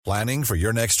Planning for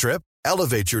your next trip?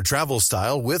 Elevate your travel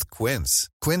style with Quince.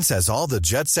 Quince has all the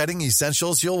jet-setting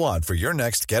essentials you'll want for your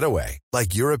next getaway,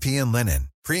 like European linen,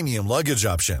 premium luggage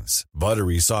options,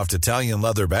 buttery soft Italian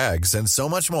leather bags, and so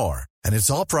much more. And it's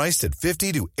all priced at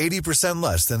 50 to 80%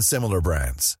 less than similar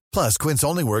brands. Plus, Quince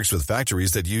only works with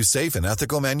factories that use safe and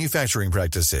ethical manufacturing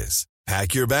practices.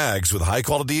 Pack your bags with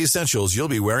high-quality essentials you'll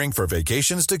be wearing for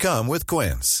vacations to come with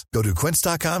Quince. Go to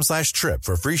quince.com/trip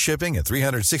for free shipping and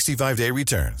 365-day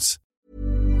returns.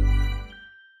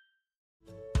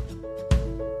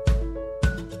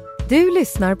 Du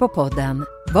lyssnar på podden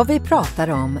Vad vi pratar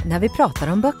om när vi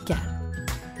pratar om böcker.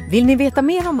 Vill ni veta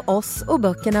mer om oss och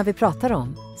böckerna vi pratar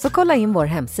om, så kolla in vår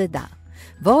hemsida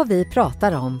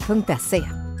vadvipratarom.se.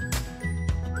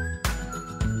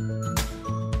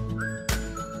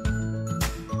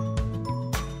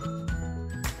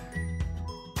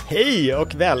 Hej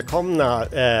och välkomna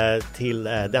till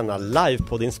denna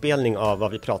livepoddinspelning av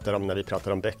vad vi pratar om när vi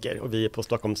pratar om böcker. Och vi är på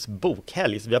Stockholms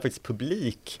bokhelg, så vi har faktiskt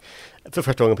publik för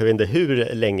första gången på jag vet inte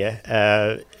hur länge.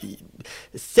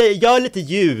 Gör lite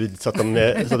ljud så att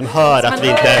de hör att vi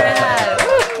inte...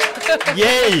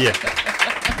 Yay!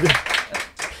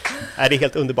 Det är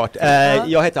helt underbart.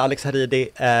 Jag heter Alex Haridi.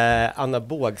 Anna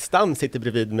Bågstam sitter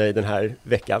bredvid mig den här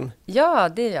veckan. Ja,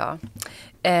 det är jag.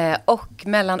 Och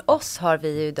mellan oss har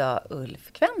vi ju idag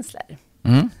Ulf Kvensler.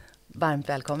 Varmt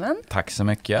välkommen. Tack så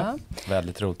mycket. Ja.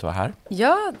 Väldigt roligt att vara här.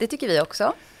 Ja, det tycker vi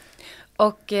också.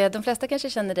 Och de flesta kanske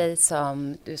känner dig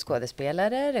som du är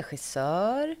skådespelare,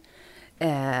 regissör,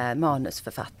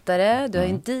 manusförfattare. Du har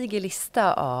en diger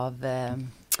lista av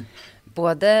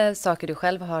både saker du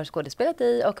själv har skådespelat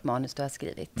i och manus du har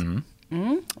skrivit.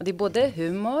 Och det är både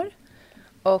humor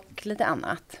och lite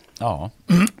annat. Ja.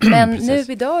 Men nu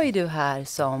idag är du här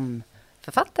som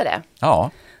författare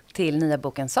till nya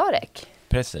boken Sarek.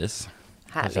 Precis.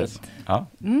 Härligt. Precis. Ja.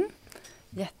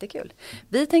 Jättekul.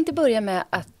 Vi tänkte börja med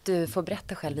att du får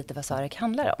berätta själv lite vad Sarek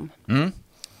handlar om.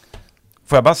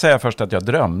 Får jag bara säga först att jag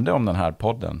drömde om den här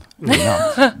podden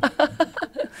innan.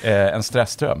 En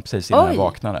stressdröm precis innan jag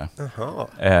vaknade.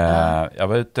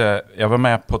 Jag var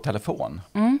med på telefon.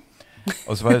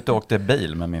 Och så var jag ute och åkte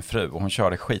bil med min fru och hon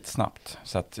körde skitsnabbt.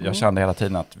 Så att jag kände hela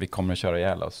tiden att vi kommer att köra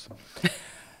ihjäl oss.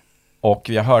 Och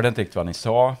jag hörde inte riktigt vad ni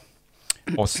sa.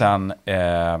 Och sen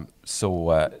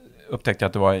så upptäckte jag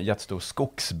att det var en jättestor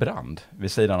skogsbrand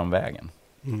vid sidan om vägen.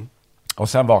 Och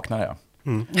sen vaknade jag.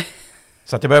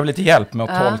 Så att jag behöver lite hjälp med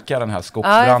att tolka den här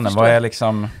skogsbranden. Vad är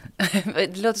liksom...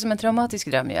 Det låter som en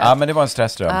traumatisk dröm ju. Ja, men det var en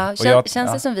stressdröm.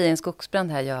 Känns det som vi är en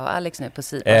skogsbrand här, jag och Alex nu på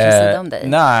sida om dig?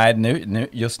 Nej,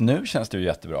 just nu känns det ju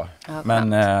jättebra.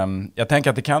 Men jag tänker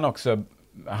att det kan också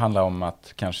handla om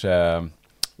att kanske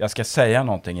jag ska säga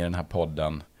någonting i den här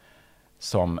podden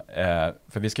som,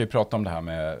 för vi ska ju prata om det här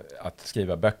med att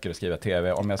skriva böcker och skriva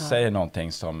tv. Om jag säger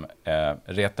någonting som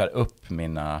retar upp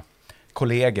mina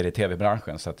kollegor i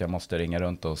tv-branschen så att jag måste ringa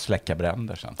runt och släcka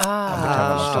bränder sen.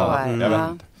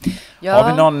 Har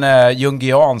vi någon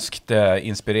jungianskt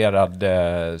inspirerad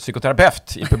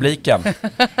psykoterapeut i publiken?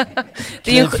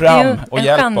 Kliv fram och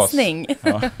hjälp oss.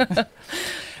 Ja.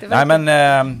 Nej, men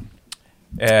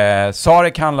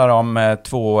Sarek handlar om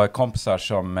två kompisar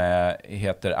som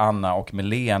heter Anna och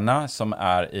Milena som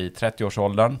är i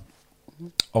 30-årsåldern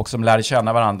och som lärde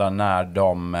känna varandra när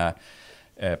de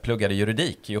pluggade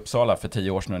juridik i Uppsala för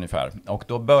 10 år sedan ungefär. Och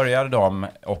då började de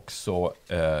också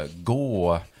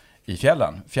gå i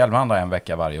fjällen. Fjällvandra en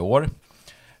vecka varje år.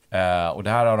 Och det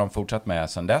här har de fortsatt med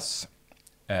sedan dess.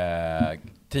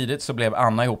 Tidigt så blev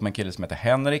Anna ihop med en kille som heter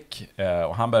Henrik.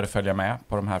 Och han började följa med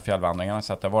på de här fjällvandringarna.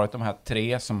 Så att det har varit de här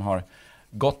 3 som har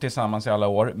gått tillsammans i alla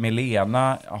år.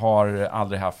 Milena har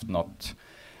aldrig haft något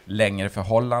längre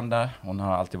förhållande. Hon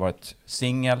har alltid varit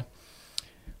singel.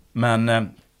 Men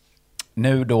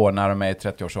nu då när de är i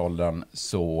 30-årsåldern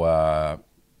så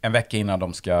en vecka innan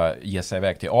de ska ge sig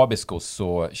iväg till Abisko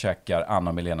så käkar Anna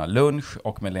och Milena lunch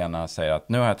och Milena säger att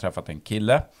nu har jag träffat en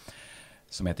kille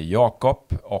som heter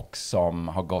Jakob och som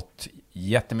har gått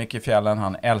jättemycket i fjällen.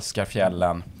 Han älskar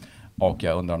fjällen och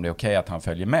jag undrar om det är okej att han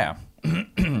följer med.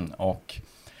 Och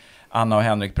Anna och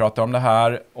Henrik pratar om det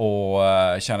här och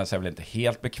känner sig väl inte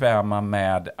helt bekväma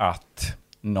med att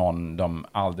någon de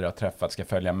aldrig har träffat ska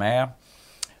följa med.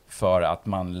 För att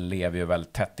man lever ju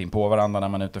väldigt tätt in på varandra när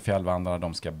man är ute och fjällvandrar.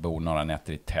 De ska bo några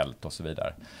nätter i tält och så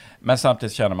vidare. Men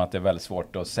samtidigt känner man att det är väldigt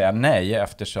svårt att säga nej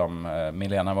eftersom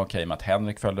Milena var okej med att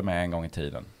Henrik följde med en gång i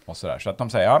tiden. Och så där. Så att de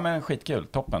säger, ja men skitkul,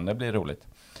 toppen, det blir roligt.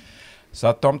 Så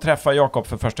att de träffar Jakob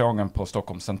för första gången på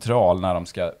Stockholm central när de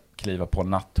ska kliva på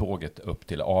nattåget upp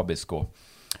till Abisko.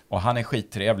 Och han är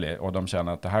skittrevlig och de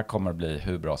känner att det här kommer att bli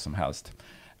hur bra som helst.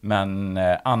 Men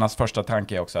Annas första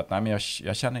tanke är också att nej, men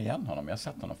jag känner igen honom, jag har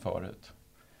sett honom förut.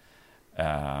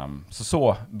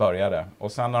 Så började det.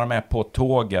 Och sen när de är på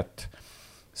tåget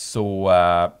så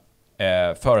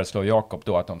föreslår Jakob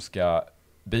då att de ska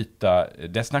byta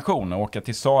destination och åka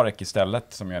till Sarek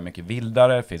istället, som är mycket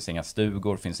vildare. Finns inga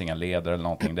stugor, finns inga leder eller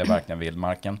någonting. Det är verkligen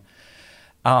vildmarken.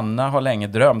 Anna har länge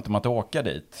drömt om att åka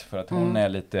dit för att hon är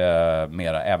lite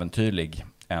mer äventyrlig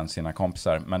än sina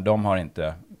kompisar. Men de har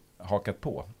inte hakat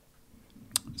på.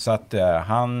 Så att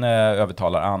han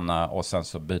övertalar Anna och sen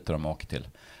så byter de och åker till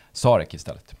Sarek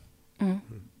istället.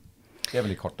 Det är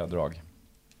väl i korta drag.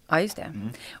 Ja, just det.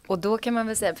 Och då kan man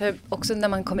väl säga, för också när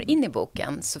man kommer in i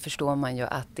boken så förstår man ju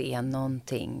att det är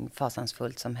någonting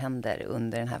fasansfullt som händer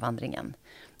under den här vandringen.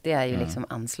 Det är ju liksom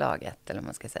anslaget, eller vad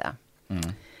man ska säga.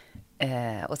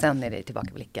 Och sen är det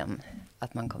tillbakablicken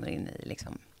att man kommer in i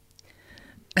liksom...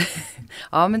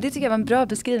 Ja, men det tycker jag var en bra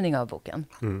beskrivning av boken.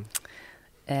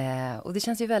 Och det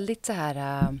känns ju väldigt så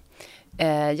här...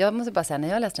 jag måste bara säga, när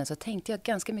jag läste den så tänkte jag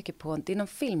ganska mycket på... Det är någon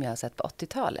film jag har sett på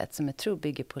 80-talet som jag tror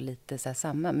bygger på lite så här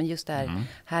samma. Men just det här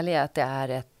härliga att det är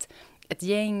ett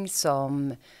gäng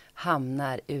som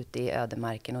hamnar ute i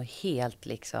ödemarken och helt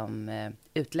liksom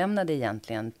utlämnade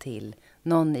egentligen till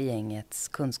någon i gängets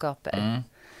kunskaper.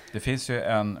 Det finns ju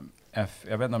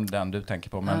jag vet inte om den du tänker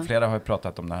på, men flera har ju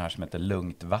pratat om den här som heter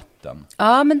Lugnt vatten.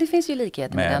 Ja, men det finns ju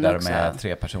likheter med den där också. Med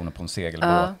 3 personer på en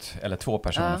segelbåt, eller 2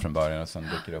 personer från början och sen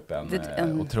dyker upp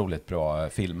en otroligt bra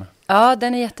film. Ja,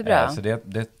 den är jättebra. Så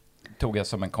det tog jag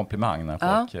som en komplimang när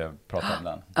folk pratade om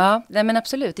den. Ja, nej, men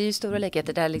absolut. Det är ju stora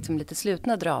likheter där liksom lite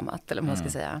slutna dramat, eller vad man ska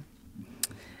säga,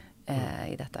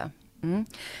 i detta.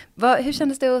 Hur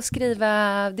kändes det att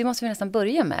skriva, det måste vi nästan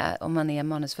börja med om man är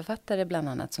manusförfattare bland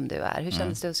annat som du är. Hur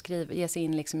kändes det att ge sig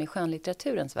in liksom i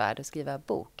skönlitteraturens värld och skriva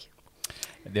bok?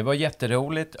 Det var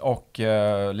jätteroligt och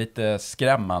lite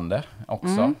skrämmande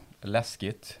också,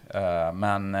 läskigt,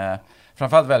 men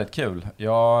framförallt väldigt kul.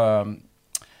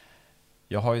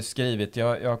 Jag har ju skrivit,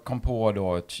 jag kom på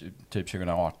då typ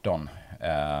 2018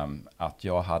 att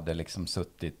jag hade liksom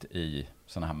suttit i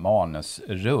sådana här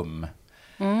manusrum.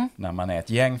 När man är ett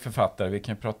gäng författare. Vi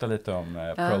kan prata lite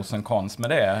om pros and cons med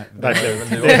det.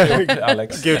 Verkligen.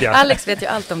 Alex. Gud, ja. Alex vet ju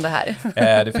allt om det här.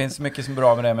 Det finns mycket som är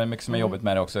bra med det, men mycket som är jobbigt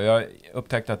med det också. Jag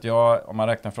upptäckte att om man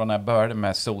räknar från när jag började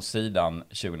med Solsidan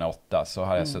 2008 så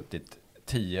har jag suttit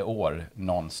 10 år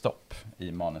nonstop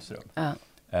i manusrum.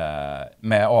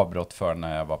 Med avbrott för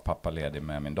när jag var pappaledig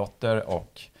med min dotter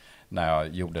och när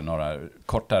jag gjorde några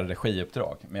kortare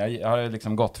regiuppdrag. Men jag har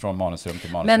liksom gått från manusrum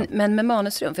till manusrum. Men med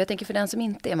manusrum, för jag tänker för den som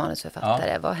inte är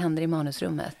manusförfattare, vad händer i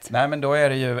manusrummet? Nej, men då är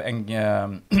det ju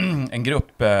en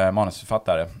grupp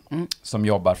manusförfattare som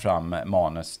jobbar fram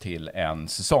manus till en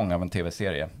säsong av en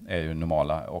tv-serie, är ju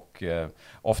normala. Och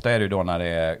ofta är det ju då när det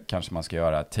är, kanske man ska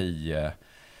göra 10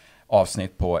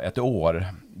 avsnitt på ett år,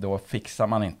 då fixar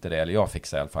man inte det, eller jag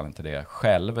fixar i alla fall inte det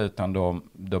själv, utan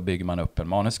då bygger man upp en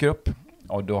manusgrupp.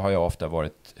 Och då har jag ofta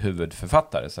varit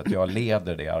huvudförfattare, så att jag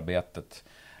leder det arbetet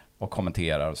och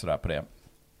kommenterar och sådär på det.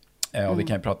 Och vi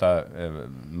kan ju prata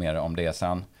mer om det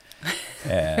sen.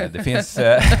 Det finns,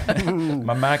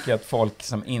 man märker att folk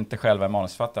som inte själva är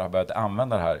manusförfattare har börjat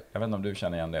använda det här. Jag vet inte om du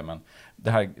känner igen det, men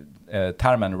det här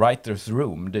termen writers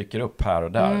room dyker upp här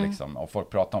och där liksom, och folk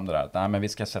pratar om det där. Nej, men vi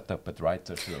ska sätta upp ett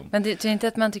writers room. Men det är inte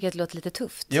att man tycker att det låter lite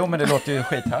tufft? Jo, men det låter ju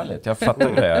skithärligt. Jag fattar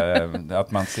det.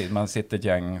 Att man sitter ett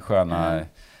gäng sköna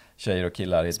tjejer och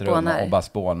killar i ett rum och bara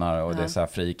spånar och det är så här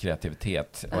fri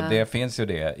kreativitet. Och det finns ju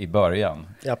det i början.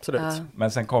 Ja, absolut.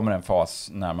 Men sen kommer en fas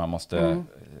när man måste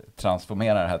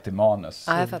transformera det här till manus.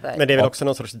 Ja, jag fattar. Men det är väl också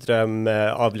någon sorts dröm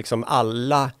av liksom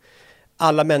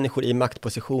alla människor i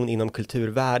maktposition inom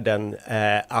kulturvärlden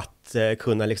att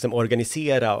kunna liksom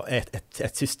organisera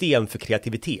ett system för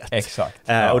kreativitet. Exakt.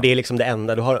 Och det är liksom det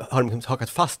enda, du har liksom hakat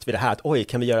fast vid det här att oj,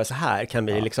 kan vi göra så här? Kan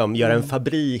vi liksom göra en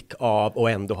fabrik av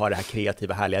och ändå ha det här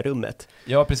kreativa härliga rummet?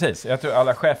 Ja, precis. Jag tror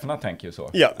alla cheferna tänker ju så.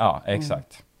 Ja,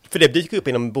 exakt. För det dyker upp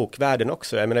inom bokvärlden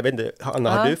också. Jag menar, jag vet inte, Anna,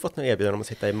 har du fått någon erbjudande om att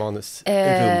sitta i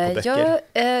manusrum på böcker?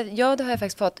 Ja, det har jag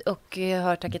faktiskt fått och jag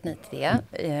har tackat nej till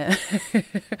det.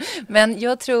 Men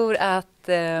jag tror att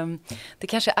det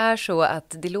kanske är så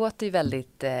att det låter ju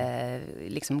väldigt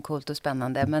liksom coolt och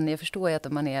spännande, men jag förstår ju att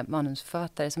om man är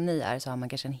manusförfattare som ni är så har man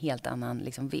kanske en helt annan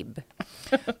liksom vibb.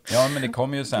 Ja, men det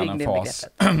kommer ju sen en fas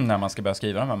när man ska börja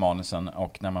skriva de här manusen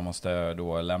och när man måste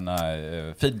då lämna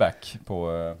feedback på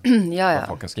vad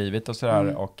folk har skrivit och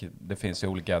sådär, och det finns ju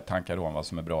olika tankar då om vad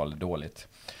som är bra eller dåligt.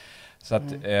 Så att,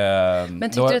 men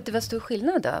tyckte du att det var stor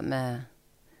skillnad då med...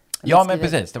 Ja, men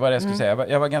precis, det var det jag skulle säga.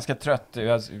 Jag var ganska trött,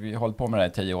 vi har hållit på med det här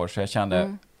i 10 år, så jag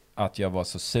kände att jag var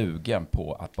så sugen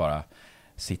på att bara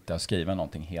sitta och skriva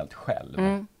någonting helt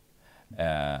själv.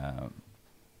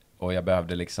 Och jag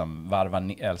behövde liksom varva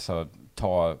ner, alltså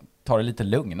ta det lite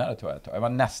lugnare tror jag. Jag var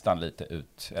nästan lite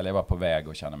eller jag var på väg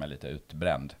att känna mig lite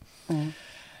utbränd.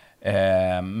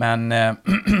 Men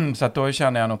så att då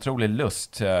kände jag en otrolig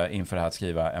lust inför det här att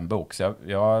skriva en bok. Så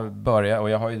jag började, och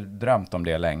jag har ju drömt om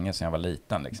det länge sedan jag var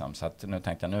liten liksom. Så att nu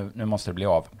tänkte jag, nu måste det bli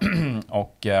av.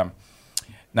 Och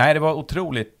nej, det var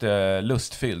otroligt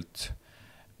lustfyllt.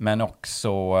 Men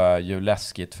också ju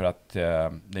läskigt för att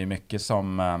det är mycket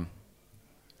som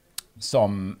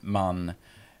man...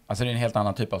 Alltså det är en helt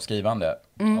annan typ av skrivande.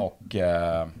 Och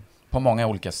på många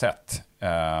olika sätt.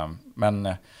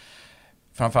 Men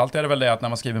framförallt är det väl det att när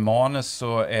man skriver manus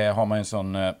så har man en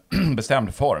sån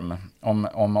bestämd form.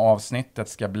 Om avsnittet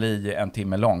ska bli 1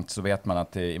 timme långt så vet man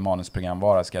att i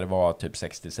manusprogramvara ska det vara typ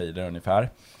 60 sidor ungefär.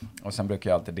 Och sen brukar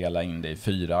jag alltid dela in det i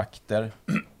 4 akter.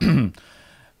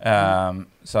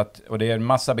 Så att, och det är en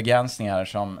massa begränsningar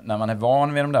som, när man är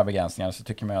van vid de där begränsningarna så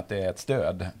tycker man att det är ett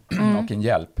stöd och en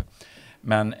hjälp.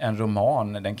 Men en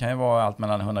roman, den kan ju vara allt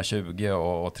mellan 120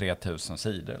 och 3000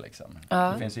 sidor liksom.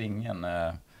 Det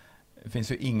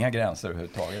finns ju inga gränser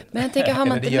överhuvudtaget. Men jag tänker, har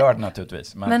man det gör det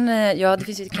naturligtvis. Men ja, det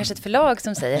finns ju kanske ett förlag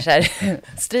som säger så här,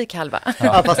 stryk halva.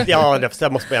 Ja, fast det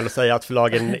måste man ändå säga att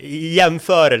förlagen i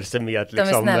jämförelse med liksom,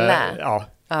 de är snälla. Ja.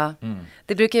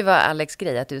 Det brukar ju vara Alex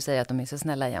grej att du säger att de är så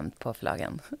snälla jämt på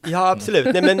förlagen. Ja,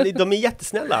 absolut. Nej, men de är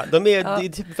jättesnälla. Det är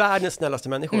typ världens snällaste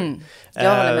människor.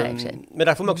 Jag håller med dig. Men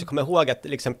där får man också komma ihåg att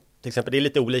liksom, till exempel, det är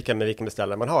lite olika med vilken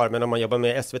beställare man har. Men om man jobbar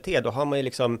med SVT, då har man ju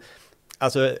liksom,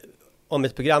 alltså om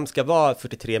ett program ska vara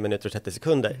 43 minuter och 30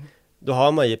 sekunder, då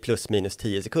har man ju plus minus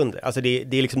 10 sekunder. Alltså det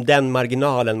är liksom den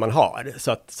marginalen man har.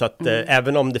 Så att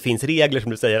även om det finns regler,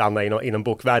 som du säger Anna, inom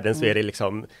bokvärlden, så är det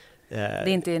liksom... det är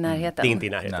inte i närheten. Det är inte i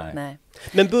närheten. Nej.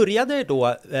 Men började det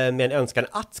då med en önskan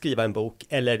att skriva en bok,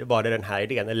 eller var det den här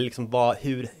idén? Eller liksom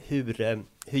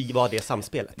hur var det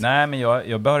samspelet? Nej, men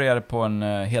jag började på en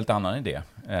helt annan idé.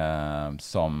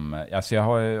 Alltså jag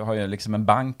har ju liksom en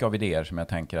bank av idéer som jag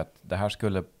tänker att det här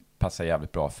skulle passa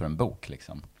jävligt bra för en bok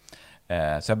liksom.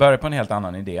 Så jag började på en helt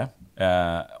annan idé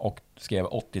och skrev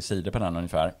 80 sidor på den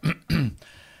ungefär.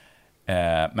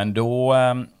 Men då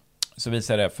så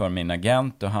visade jag det för min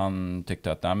agent och han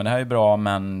tyckte att men det här är bra,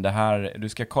 men det här, du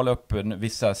ska kolla upp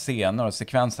vissa scener och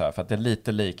sekvenser här, för att det är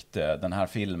lite likt den här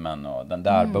filmen och den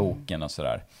där boken och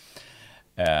sådär.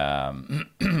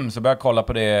 Så började jag kolla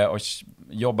på det och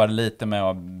jobbade lite med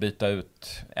att byta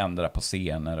ut, ändra på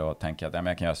scener och tänka att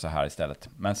jag kan göra så här istället.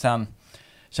 Men sen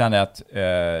kände jag att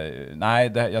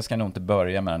jag ska nog inte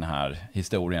börja med den här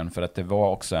historien, för att det var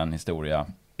också en historia,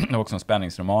 det var också en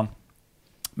spänningsroman.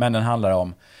 Men den handlar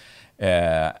om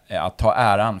att ta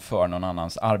äran för någon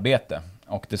annans arbete.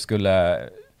 Och det skulle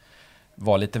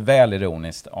vara lite väl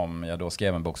ironiskt om jag då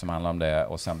skrev en bok som handlar om det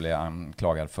och sen blev jag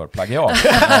anklagad för plagiat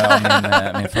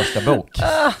av min första bok.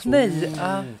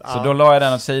 Så då la jag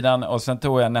den åt sidan och sen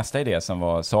tog jag nästa idé som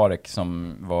var Sarek,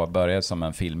 som började som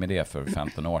en filmidé för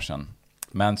 15 år sedan.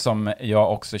 Men som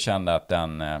jag också kände att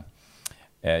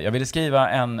jag ville skriva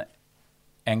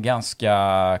en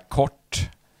ganska kort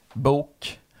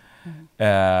bok.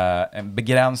 En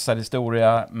begränsad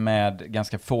historia med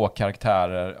ganska få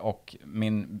karaktärer, och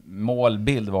min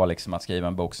målbild var liksom att skriva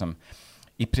en bok som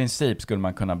i princip skulle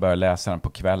man kunna börja läsa den på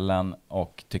kvällen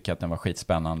och tycka att den var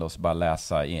skitspännande och så bara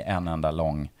läsa i en enda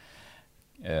lång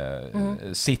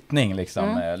sittning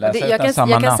liksom. Läsa ut den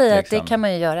samma natt. Jag kan säga liksom. Att det kan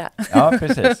man ju göra. Ja,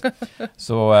 precis.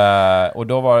 Så, och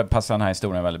då passade den här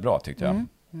historien väldigt bra, tyckte jag.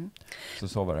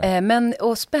 Så var det. Men,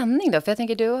 och spänning då? För jag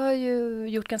tänker, du har ju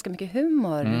gjort ganska mycket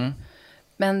humor.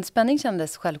 Men spänning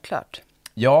kändes självklart.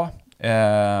 Ja,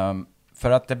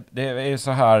 för att det är ju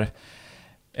så här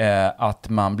att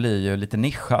man blir ju lite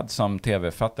nischad som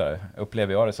tv-fattare,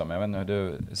 upplever jag det som. Jag vet inte hur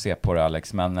du ser på det,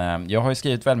 Alex, men jag har ju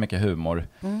skrivit väldigt mycket humor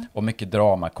och mycket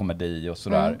drama, komedi och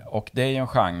sådär. Och det är ju en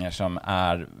genre som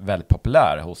är väldigt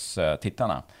populär hos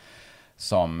tittarna.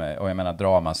 Och jag menar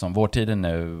drama som Vår tid är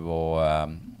nu och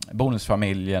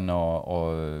Bonusfamiljen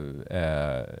och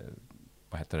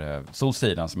vad heter det?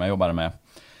 Solsidan som jag jobbade med.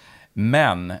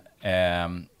 Men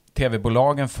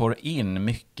tv-bolagen får in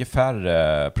mycket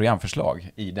färre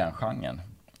programförslag i den genren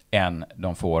än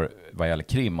de får vad gäller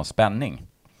krim och spänning.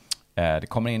 Det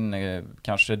kommer in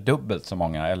kanske dubbelt så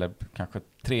många, eller kanske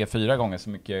 3-4 gånger så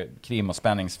mycket krim- och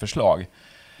spänningsförslag.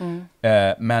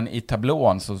 Men i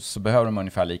tablån så behöver de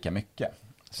ungefär lika mycket.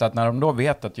 Så att när de då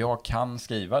vet att jag kan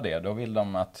skriva det, då vill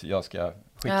de att jag ska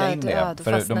skicka in det.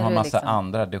 För de har massa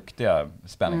andra duktiga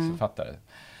spänningsförfattare.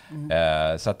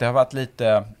 Så att det har varit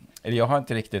lite... Jag har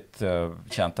inte riktigt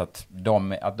känt att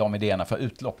de idéerna får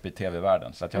utlopp i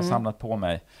tv-världen. Så att jag har samlat på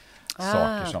mig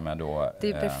saker som jag då... Det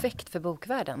är perfekt för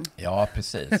bokvärlden. Ja,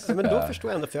 precis. Men då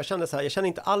förstår jag ändå, för jag känner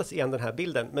inte alls igen den här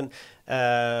bilden,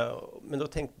 men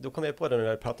då kom jag på det när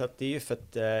jag pratade, att det är ju för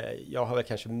att jag har väl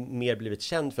kanske mer blivit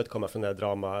känd för att komma från det här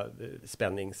drama,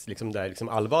 spännings, liksom där liksom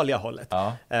allvarliga hållet.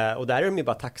 Ja. Och där är de ju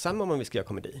bara tacksamma om man vill skriva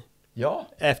komedi. Ja,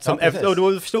 och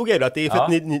då förstod jag ju att det är för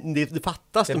att det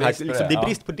fattas det är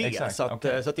brist på det. Exakt, så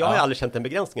att jag har aldrig känt den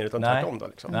begränsningen, utan tvärtom då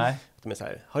liksom. Nej. Att de är så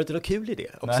här, har du inte något kul i det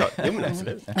också? Jo, men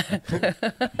absolut.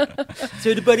 Så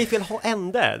du började i fel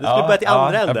ände. Du skulle börja i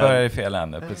andra änden. Jag började i fel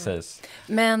ände, precis.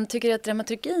 Men tycker du att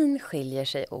dramaturgin skiljer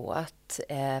sig åt?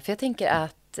 För jag tänker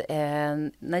att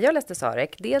när jag läste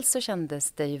Sarek, dels så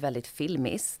kändes det ju väldigt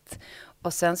filmiskt.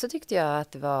 Och sen så tyckte jag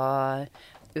att det var...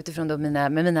 utifrån då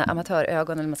med mina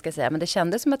amatörögon, eller man ska säga. Men det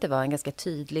kändes som att det var en ganska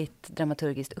tydligt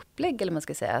dramaturgiskt upplägg, eller man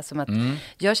ska säga. Som att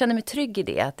jag känner mig trygg i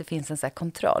det, att det finns en så här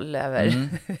kontroll över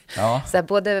så här,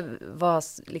 både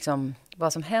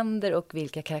vad som händer och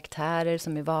vilka karaktärer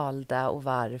som är valda och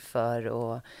varför.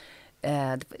 Och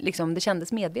det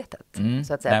kändes medvetet,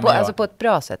 så att säga. Alltså på ett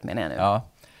bra sätt, menar jag nu. Ja.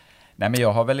 Nej, men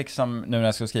jag har väl liksom, nu när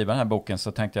jag ska skriva den här boken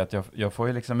så tänkte jag att jag får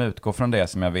ju liksom utgå från det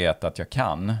som jag vet att jag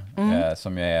kan.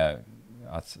 Som ju är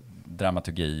att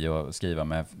dramaturgi och skriva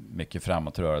med mycket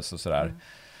framåtrörelse och sådär.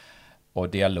 Och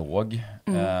dialog.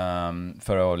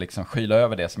 För att liksom skyla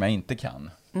över det som jag inte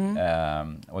kan.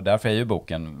 Och därför är ju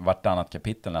boken, vartannat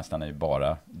kapitel nästan är ju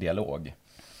bara dialog.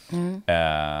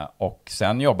 Och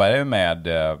sen jobbar jag ju med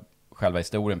själva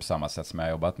historien på samma sätt som jag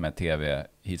har jobbat med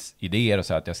tv-idéer och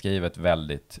så, att jag skriver ett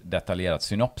väldigt detaljerat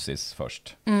synopsis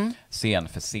först. Scen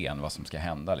för scen, vad som ska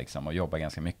hända liksom, och jobbar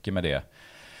ganska mycket med det.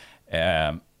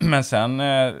 Men sen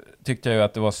tyckte jag ju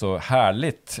att det var så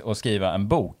härligt att skriva en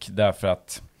bok, därför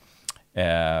att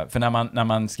för när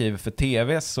man skriver för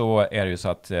tv så är det ju så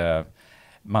att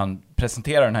man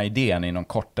presenterar den här idén i någon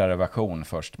kortare version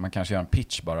först. Man kanske gör en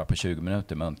pitch bara på 20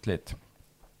 minuter muntligt.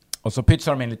 Och så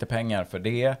pitchar de in lite pengar för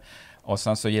det, och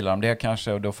sen så gillar de det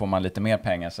kanske, och då får man lite mer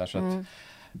pengar så att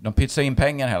de pytsar in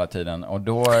pengar hela tiden, och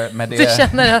då med det... Du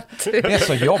känner att det är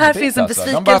så jobbigt. Här finns en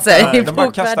besvikelse i de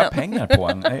bara kastar pengar på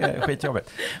en. Det är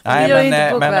skitjobbigt.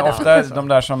 Nej, men ofta de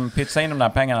där som pytsar in de där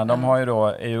pengarna, de har ju då,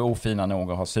 är ju ofina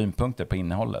nog att ha synpunkter på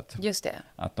innehållet. Just det.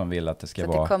 Att de vill att det ska så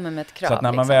vara... Det kommer med ett krav, så att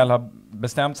när man väl har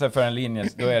bestämt sig för en linje,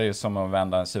 då är det ju som att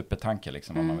vända en supertanke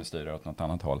liksom, om man vill styra åt något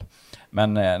annat håll.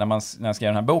 Men när jag skrev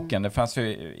den här boken, det fanns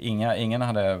ju ingen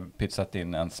hade pytsat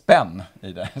in en spänn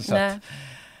i det. Så att,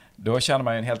 då kände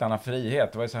man ju en helt annan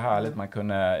frihet. Det var ju så härligt.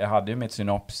 Jag hade ju mitt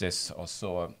synopsis, och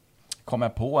så kom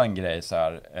jag på en grej så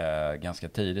här ganska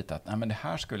tidigt, att men det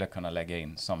här skulle jag kunna lägga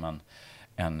in som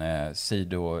en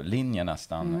sidolinje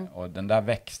nästan. Och den där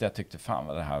växte. Jag tyckte fan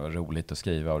vad det här var roligt att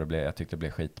skriva, och jag tyckte det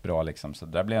blev skitbra liksom. Så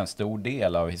det där blev en stor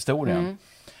del av historien.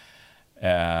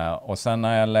 Och sen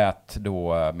när jag lät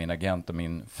då min agent och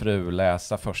min fru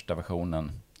läsa första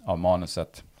versionen av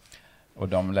manuset, och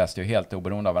de läste ju helt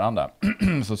oberoende av varandra,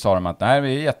 så sa de att nej, det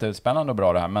är jättespännande och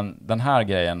bra det här, men den här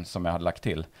grejen som jag hade lagt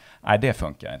till, nej, det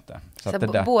funkar inte. Så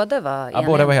att båda var eniga? Ja,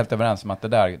 båda var helt överens om att det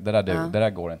där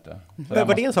går inte. Men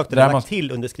var det en sak du hade lagt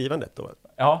till under skrivandet då?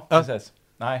 Ja, precis.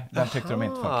 Nej, den tyckte de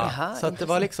inte funkar. Så att det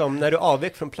var liksom, när du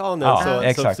avvek från planen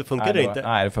så funkar det inte?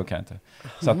 Nej, det funkar inte.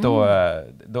 Så att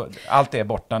då allt är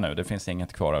borta nu. Det finns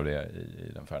inget kvar av det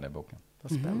i den färdiga boken.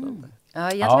 Vad spännande.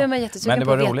 Ja, egentligen är man jättesugen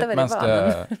på att veta vad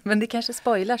det var. Men det kanske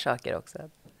spoilar saker också.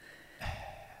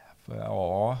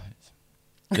 Ja.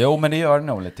 Jo, men det gör det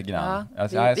nog lite grann. Ja,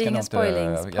 det är ingen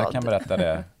spoilingspodd. Jag kan berätta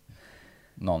det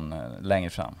någon längre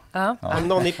fram. Ja.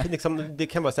 Det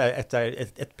kan vara så här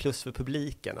ett plus för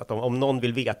publiken, att om någon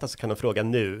vill veta så kan de fråga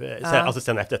nu, alltså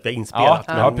sen efter att det är inspelat.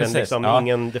 Men precis. Liksom,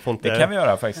 det kan vi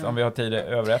göra faktiskt, om vi har tid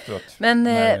över efteråt. Men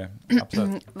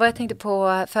vad jag tänkte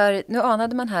på, för nu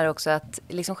anade man här också att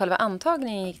liksom själva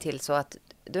antagningen gick till så att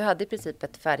du hade i princip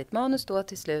ett färdigt manus då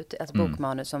till slut, ett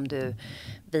bokmanus som du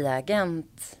via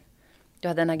agent... Du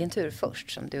hade en agentur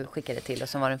först som du skickade till och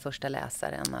som var den första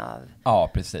läsaren av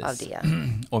precis. Av det.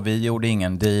 Och vi gjorde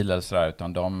ingen deal eller sådär,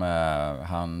 utan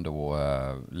han då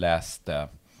läste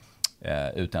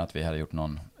utan att vi hade gjort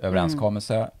någon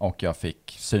överenskommelse, och jag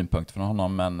fick synpunkter från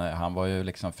honom, men han var ju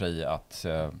liksom fri att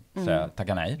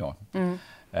tacka nej då.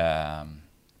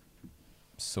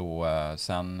 Så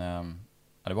sen,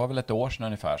 det var väl ett år sedan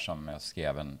ungefär som jag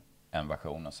skrev en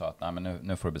version och sa att nej, men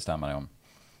nu får du bestämma dig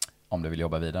om du vill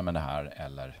jobba vidare med det här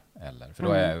eller för då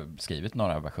har jag skrivit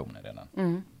några versioner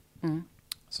redan.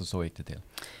 Så gick det till.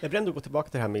 Jag vill ändå gå tillbaka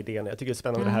till det här med idén. Jag tycker det är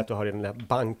spännande det här att du har en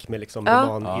bank med liksom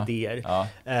romanidéer.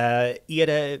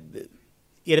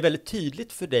 Är det väldigt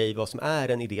tydligt för dig vad som är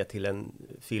en idé till en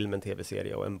film, en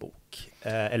tv-serie och en bok?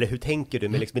 Eller hur tänker du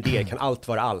med liksom idéer? Kan allt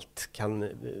vara allt?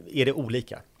 Är det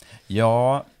olika?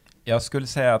 Ja, jag skulle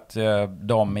säga att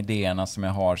de idéerna som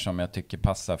jag har som jag tycker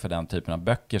passar för den typen av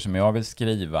böcker som jag vill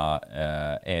skriva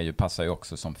passar ju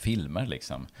också som filmer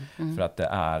liksom. För att det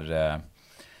är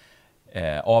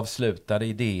avslutade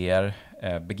idéer,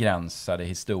 begränsade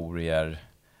historier.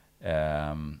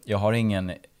 Jag har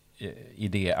ingen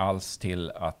idé alls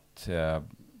till att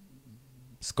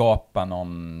skapa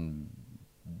någon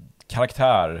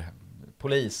karaktär,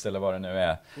 polis eller vad det nu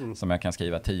är, som jag kan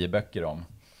skriva 10 böcker om.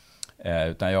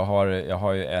 Utan jag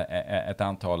har ju ett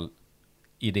antal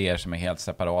idéer som är helt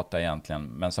separata egentligen,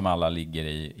 men som alla ligger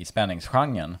i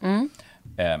spänningsgenren.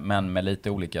 Men med lite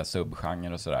olika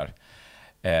subgenrer och sådär.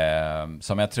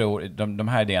 Som jag tror, de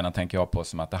här idéerna tänker jag på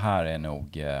som att det här är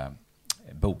nog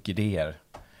bokidéer.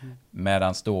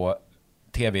 Medan då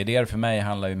tv-idéer för mig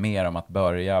handlar ju mer om att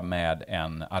börja med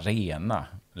en arena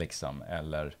liksom,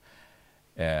 eller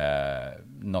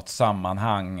något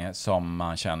sammanhang som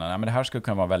man känner men det här skulle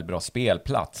kunna vara en väldigt bra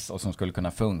spelplats och som skulle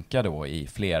kunna funka då i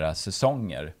flera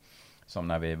säsonger. Som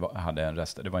när vi hade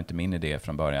det var inte min idé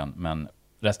från början, men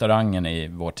restaurangen i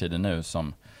vår tid nu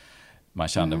som man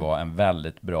kände var en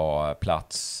väldigt bra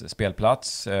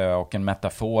spelplats och en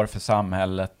metafor för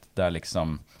samhället där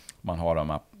liksom man har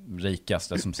de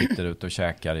rikaste som sitter ute och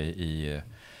käkar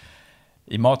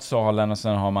i matsalen och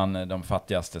sen har man de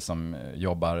fattigaste som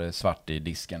jobbar svart i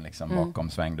disken liksom bakom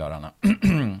svängdörrarna.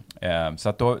 Så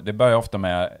att då, det börjar ofta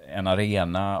med en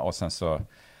arena och sen så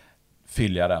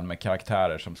fyller jag den med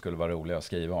karaktärer som skulle vara roliga att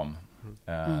skriva om.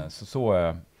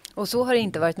 Och så har det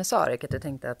inte varit med Sarek, att du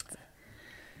tänkte att...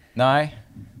 Nej,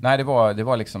 det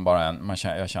var liksom bara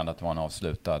jag kände att det var en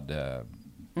avslutad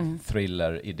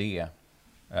thriller-idé.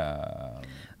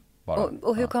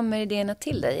 Och hur kommer idéerna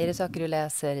till dig? Är det saker du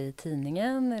läser i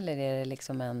tidningen eller är det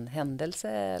liksom en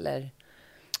händelse eller?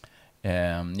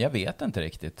 Jag vet inte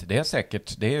riktigt. Det är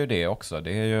säkert, det är ju det också.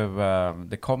 Det är ju,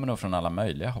 det kommer nog från alla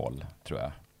möjliga håll, tror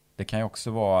jag. Det kan ju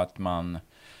också vara att man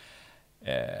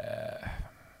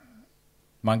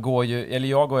går ju, eller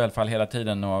jag går i alla fall hela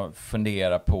tiden och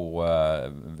funderar på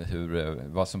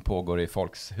vad som pågår i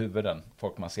folks huvuden.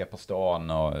 Folk man ser på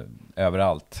stan och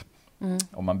överallt.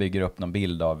 Och man bygger upp någon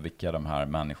bild av vilka de här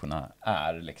människorna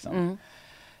är liksom.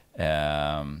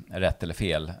 Rätt eller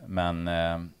fel. Men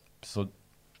så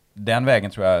den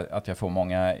vägen tror jag att jag får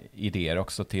många idéer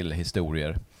också till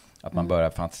historier. Att man börjar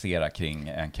fantisera kring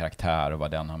en karaktär och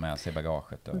vad den har med sig i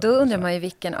bagaget. Då undrar man ju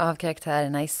vilken av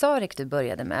karaktärerna i Sarek du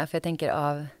började med. För jag tänker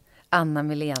av Anna,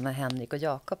 Milena, Henrik och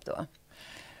Jakob då.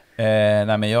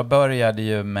 Nej, men jag började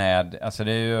ju med, alltså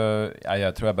det är ju,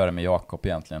 jag tror jag började med Jakob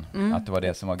egentligen. Att det var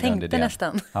det som var grundidén. Tänkte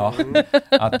nästan. Ja,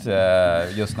 att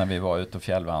just när vi var ute och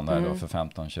fjällvandrade då för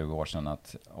 15-20 år sedan,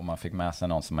 att om man fick med sig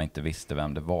någon som man inte visste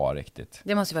vem det var riktigt.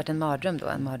 Det måste ju varit en mardröm då,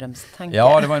 en mardrömstanke.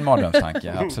 Ja, det var en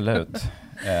mardrömstanke, absolut.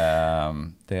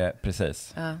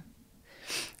 Precis.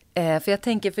 Ja. För jag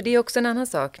tänker, för det är också en annan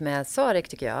sak med Sarek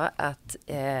tycker jag, att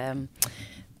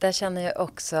där känner jag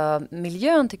också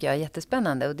miljön tycker jag är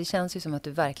jättespännande och det känns ju som att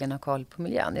du verkligen har koll på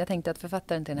miljön. Jag tänkte att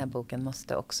författaren till den här boken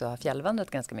måste också ha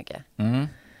fjällvandrat ganska mycket.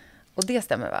 Och det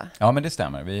stämmer va? Ja, men det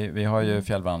stämmer. Vi har ju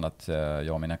fjällvandrat, jag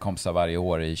och mina kompisar varje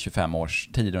år i 25 års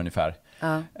tid ungefär.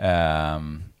 Ja.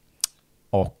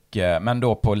 Men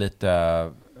då på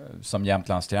lite som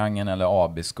Jämtlandstriangeln eller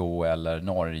Abisko eller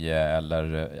Norge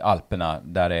eller Alperna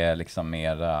där det är liksom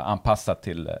mer anpassat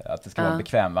till att det ska vara en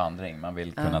bekväm vandring. Man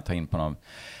vill kunna ta in på någon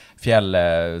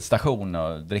fjällstation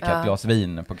och dricka ett glas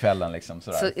vin på kvällen liksom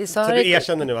sådär. Så du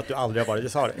erkänner nu att du aldrig har varit i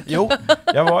Sarek? Jo,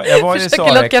 jag var i Sarek.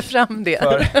 Försöker locka fram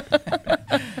det.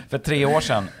 För 3 år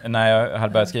sedan när jag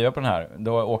hade börjat skriva på den här,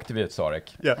 då åkte vi ut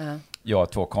Sarek. Yeah. Jag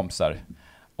och 2 kompisar.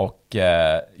 Och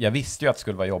jag visste ju att det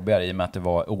skulle vara jobbigare i och med att det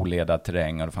var oledad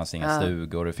terräng och det fanns inga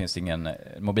stugor och det finns ingen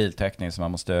mobiltäckning så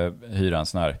man måste hyra en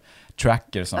sån här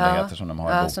tracker som det heter som de har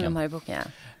i boken. Som de har i boken,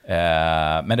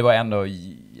 men det var ändå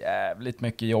jävligt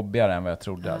mycket jobbigare än vad jag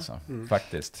trodde alltså,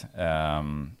 faktiskt.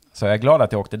 Så jag är glad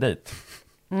att jag åkte dit.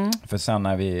 För sen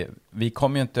när vi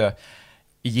kom ju inte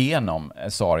igenom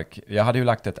Sarek. Jag hade ju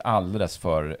lagt ett alldeles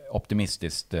för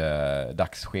optimistiskt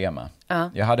dagsschema.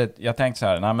 Jag tänkte så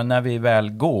här, men när vi väl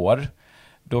går,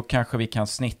 då kanske vi kan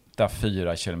snitta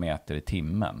 4 kilometer i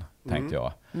timmen, tänkte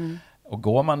jag. Och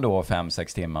går man då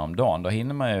 5-6 timmar om dagen, då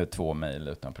hinner man ju 2 mil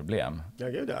utan problem. Ja,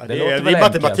 gud, det är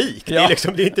matematik. Ja. Det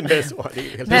är inte mer så.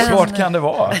 Hur svårt kan det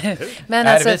vara? Men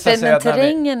alltså, men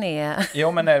terrängen är...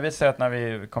 Jo, men det visar att när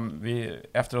vi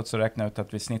efteråt så räknade ut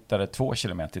att vi snittade 2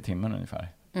 kilometer i timmen ungefär.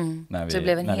 Så det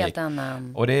blev en helt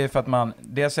annan... Och det är för att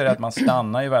dels är det att man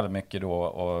stannar ju väldigt mycket då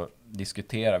och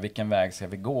diskutera vilken väg ska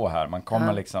vi gå här. Man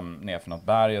kommer liksom ner för något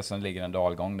berg och sen ligger en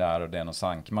dalgång där och det är någon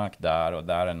sankmark där och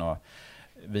där är något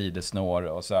videsnår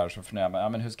och så här. Så funderar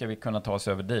man, men hur ska vi kunna ta oss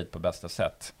över dit på bästa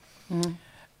sätt?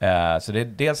 Så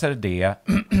dels är det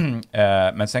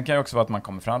men sen kan det också vara att man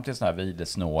kommer fram till sån här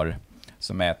videsnår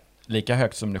som är lika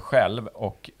högt som du själv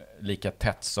och lika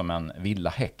tätt som en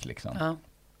villahäck liksom.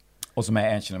 Och som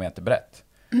är 1 kilometer brett.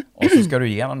 Och så ska du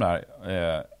igenom där.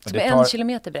 Som är 1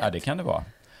 kilometer brett? Ja, det kan det vara.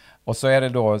 Och så är det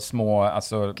då små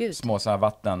så här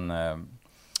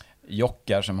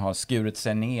vattenjockar som har skurit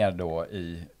sig ner då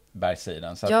i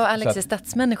bergssidan. Så jag och Alex är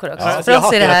stadsmänniskor också. Ja, jag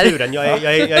hatar naturen.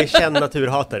 Jag är känd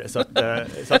naturhatare. Så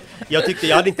jag tyckte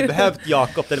jag hade inte behövt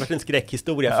Jakob. Det hade varit en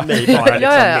skräckhistoria för mig bara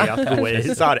med att gå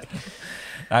i Sarek.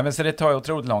 Nej, men så det tar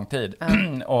otroligt lång tid.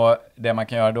 Och det man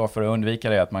kan göra då för att undvika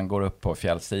det är att man går upp på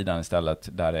fjällsidan istället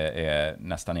där det är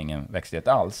nästan ingen växtlighet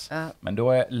alls. Men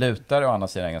då lutar det å andra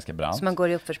sidan ganska brant. Så man går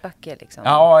i uppförsbacke liksom?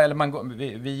 Ja,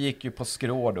 eller vi gick ju på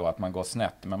skrå då att man går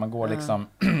snett. Men man går liksom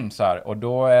så här. Och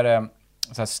då är det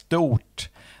så här stort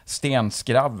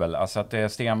stenskravel. Alltså att det är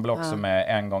stenblock som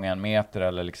är 1 gånger 1 meter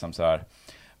eller liksom så här.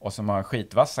 Och som har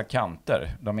skitvassa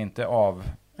kanter. De är inte av...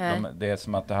 det är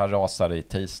som att det här rasade i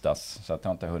tisdags så att det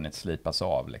inte har hunnit slipas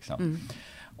av liksom.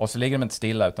 Och så ligger de inte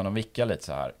stilla utan de vickar lite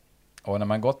så här. Och när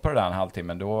man gått på det där en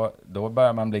halvtimme då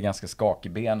börjar man bli ganska skak i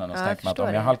benen och så tänker man att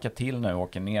om jag halkar till nu och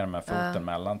åker ner med foten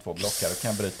mellan 2 blockar då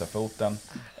kan jag bryta foten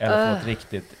eller få ett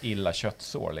riktigt illa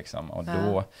köttsår liksom. Och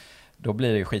då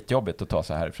blir det ju skitjobbigt att ta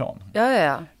sig härifrån.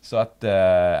 Så att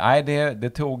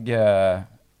det tog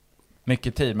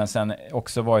mycket tid, men sen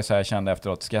också var det så här jag kände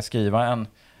efteråt, ska jag skriva en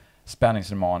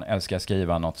spänningsroman eller ska jag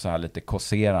skriva något så här lite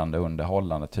kåserande,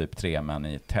 underhållande, typ 3 män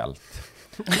i ett tält.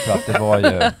 För att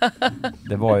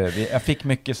det var ju jag fick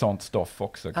mycket sånt stoff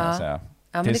också kan jag säga.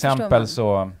 Till exempel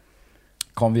så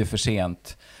kom vi för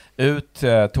sent ut,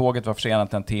 tåget var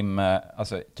försenat 1 timme,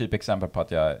 alltså typ exempel på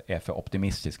att jag är för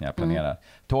optimistisk när jag planerar.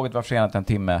 Tåget var försenat 1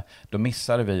 timme, då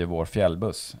missade vi ju vår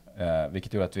fjällbuss,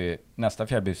 vilket gjorde att nästa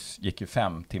fjällbuss gick ju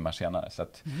 5 timmar senare, så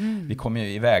att vi kom ju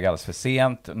iväg alldeles för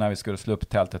sent. När vi skulle slå upp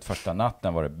tältet första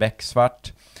natten var det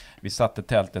becksvart. Vi satte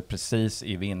tältet precis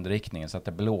i vindriktningen så att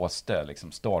det blåste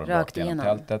liksom storm rakt genom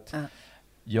tältet.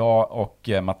 Jag och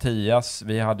Mattias,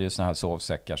 vi hade ju såna här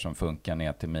sovsäckar som funkar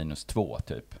ner till -2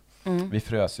 typ. Vi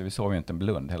frös ju, vi sov ju inte en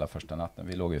blund hela första natten.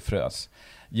 Vi låg ju frös.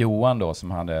 Johan då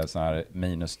som hade sån här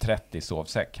 -30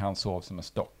 sovsäck, han sov som en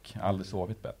stock. Aldrig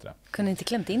sovit bättre. Kunde inte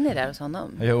klämt in er där hos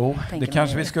honom? Jo, det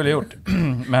kanske vi skulle gjort.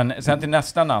 Men sen till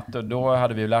nästa natt, då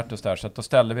hade vi ju lärt oss där. Så att då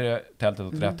ställde vi tältet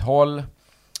åt rätt håll.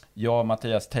 Jag och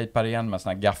Mattias tejpade igen med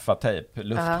sån här gaffatejp,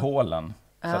 lufthålen.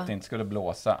 Så att det inte skulle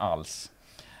blåsa alls.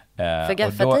 För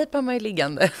gaffatejp har man ju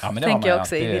liggande. Ja, men det tänker jag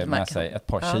också i vildmarken. Med sig ett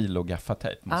par kilo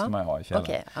gaffatejp måste man ju ha i fjällen.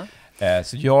 Okay,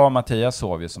 så jag och Mattias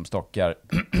sov ju som stockar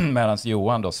medan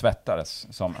Johan då svettades.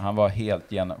 Han var helt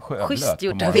skövlöt. Schysst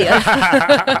gjort av er.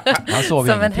 Han sov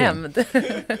som en hämnd.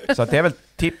 Så att det är väl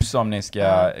tips om ni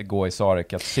ska gå i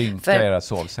Sarek att synka era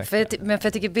sovsäckar. Men för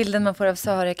jag tycker bilden man får av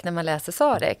Sarek när man läser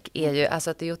Sarek är ju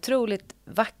alltså att det är otroligt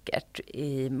vackert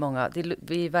i många,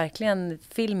 det är verkligen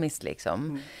filmiskt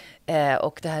liksom.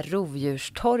 Och det här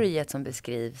rovdjurstorget som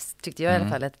beskrivs tyckte jag i alla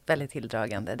fall ett väldigt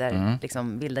tilldragande där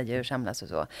liksom vilda djur samlas och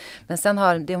så. Men sen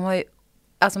har ju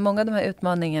alltså många av de här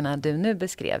utmaningarna du nu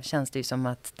beskrev känns det ju som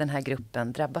att den här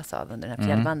gruppen drabbas av under den här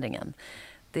fjällvandringen.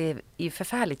 Det är ju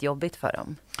förfärligt jobbigt för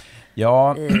dem.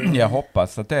 Ja, jag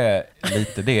hoppas att det är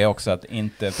lite det också att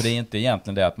inte, för det är inte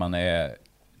egentligen det att man är,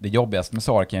 det jobbigaste med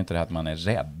Sarek är inte det att man är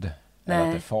rädd eller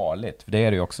att det är farligt. För det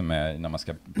är det ju också med när man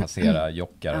ska passera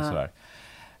jockar och sådär.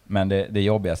 Men det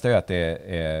jobbigaste är att det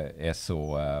är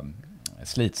så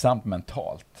slitsamt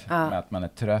mentalt. Med att man är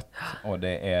trött och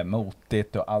det är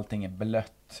motigt och allting är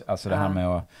blött. Alltså det här med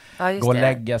att gå och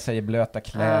lägga sig i blöta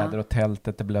kläder och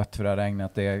tältet är blött för det har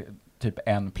regnat. Det är typ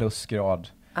 1 plusgrad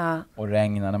och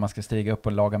regna när man ska stiga upp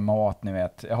och laga mat, ni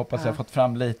vet. Jag hoppas jag har fått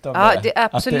fram lite av det. Ja,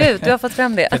 absolut. Du har fått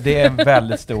fram det. Det är en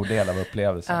väldigt stor del av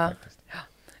upplevelsen faktiskt.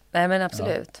 Nej, men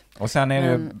absolut. Ja. Och sen är det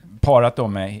ju parat då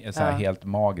med så här helt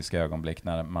magiska ögonblick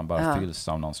när man bara fylls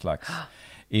av någon slags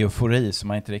eufori som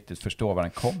man inte riktigt förstår var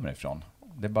den kommer ifrån.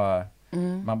 Det är bara,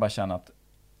 man bara känner att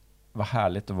vad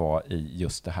härligt att vara i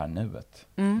just det här nuet.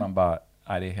 Man bara,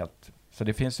 det är helt... Så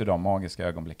det finns ju de magiska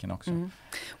ögonblicken också.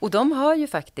 Och de har ju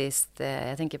faktiskt,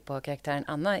 jag tänker på karaktären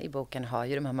Anna i boken, har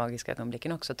ju de här magiska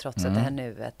ögonblicken också, trots att det här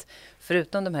nuet,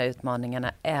 förutom de här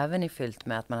utmaningarna, även är fyllt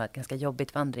med att man har ett ganska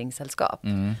jobbigt vandringssällskap,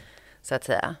 så att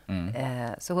säga.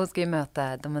 Så hon ska ju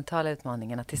möta de mentala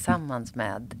utmaningarna tillsammans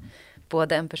med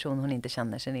både en person hon inte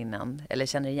känner sen innan, eller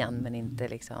känner igen men inte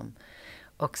liksom,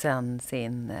 och sen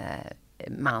sin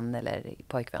man eller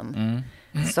pojkvän.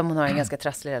 Som hon har en ganska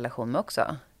trasslig relation med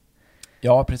också.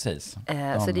 Ja, precis.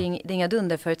 Så det är inga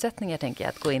dunderförutsättningar, tänker jag,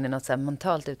 att gå in i något så här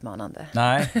mentalt utmanande.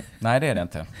 Nej, det är det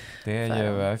inte. Det är ju,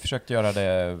 jag har försökt göra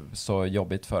det så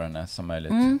jobbigt för henne som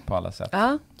möjligt på alla sätt.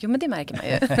 Ja, jo, men det märker man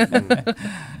ju.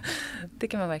 Det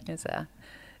kan man verkligen säga.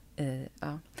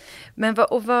 Ja. Men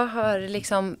vad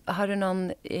har du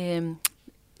någon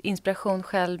inspiration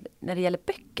själv när det gäller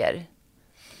böcker?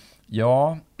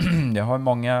 Ja, jag har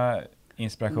många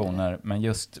inspirationer, men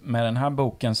just med den här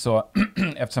boken så,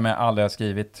 eftersom jag aldrig har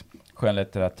skrivit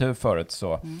skönlitteratur förut,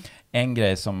 så en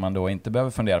grej som man då inte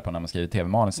behöver fundera på när man skriver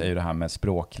tv-manus är ju det här med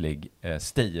språklig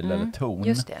stil eller ton.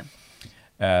 Just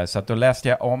det. Så att då läste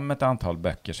jag om ett antal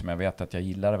böcker som jag vet att jag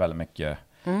gillade väldigt mycket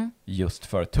just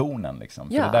för tonen liksom.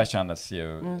 För det där kändes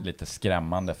ju lite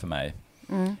skrämmande för mig.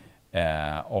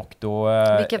 Och då,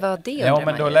 vilka var det? Ja,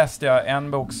 men då läste jag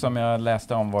en bok som jag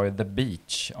läste om var ju The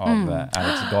Beach av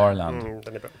Alex Garland.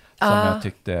 Den är bra. Som jag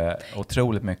tyckte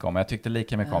otroligt mycket om. Jag tyckte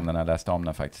lika mycket om den när jag läste om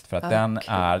den faktiskt. För att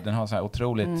den har så här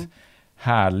otroligt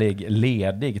härlig,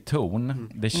 ledig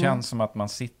ton. Det känns som att man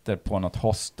sitter på något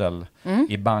hostel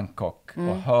i Bangkok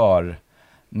och hör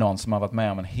någon som har varit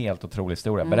med om en helt otrolig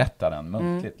historia berätta den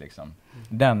muntligt liksom.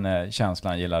 Den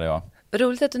känslan gillade jag.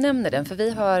 Roligt att du nämner den, för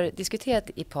vi har diskuterat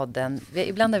i podden,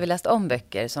 ibland har vi läst om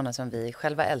böcker, sådana som vi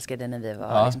själva älskade när vi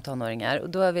var liksom tonåringar, och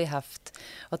då har vi haft,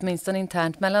 åtminstone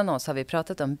internt mellan oss, har vi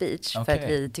pratat om Beach, för att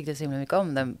vi tyckte så himla mycket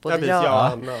om den. Både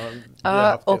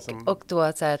och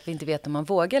då så här, att vi inte vet om man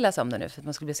vågar läsa om den nu, för att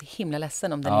man skulle bli så himla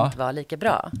ledsen om den inte var lika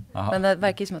bra. Men det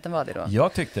verkar ju som att den var det då.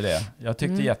 Jag tyckte det. Jag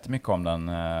tyckte jättemycket om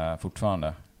den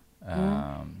fortfarande.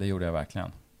 Det gjorde jag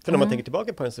verkligen. För när man tänker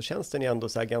tillbaka på den så känns den ju ändå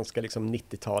så här ganska liksom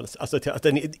 90-tals, alltså att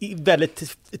den är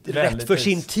väldigt rätt för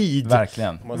sin tid.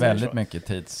 Verkligen, väldigt mycket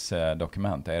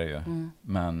tidsdokument är det ju.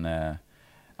 Men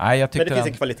jag tyckte det finns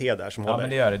en kvalitet där som håller. Ja, men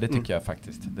det gör det. Det tycker jag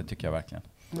faktiskt. Det tycker jag verkligen.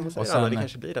 Och sen, det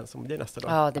kanske blir den som blir nästa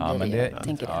dag. Ja, det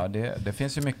blir det. Det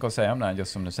finns ju mycket att säga om den,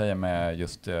 just som du säger med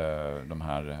just de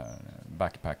här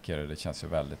backpacker. Det känns ju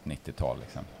väldigt 90-tal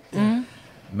liksom.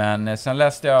 Men sen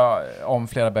läste jag om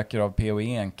flera böcker av P.O.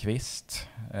 Enquist.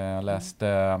 Jag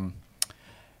läste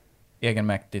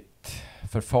Egenmäktigt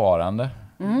förfarande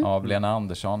av Lena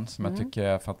Andersson, som jag tycker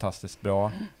är fantastiskt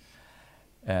bra.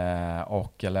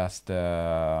 Och jag läste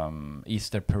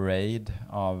Easter Parade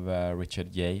av Richard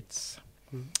Yates.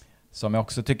 Som jag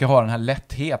också tycker har den här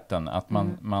lättheten, att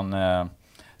man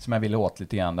som jag vill åt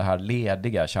lite grann, det här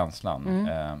lediga känslan.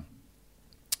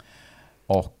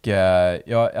 Och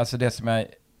alltså det som jag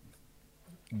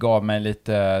gav mig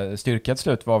lite styrka till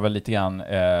slut var väl lite grann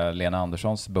Lena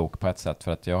Anderssons bok på ett sätt.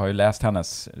 För att jag har ju läst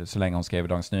hennes, så länge hon skrev i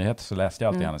Dagens Nyheter så läste jag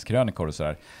alltid hennes krönikor och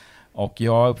sådär. Och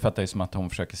jag uppfattar ju som att hon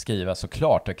försöker skriva så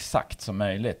klart och exakt som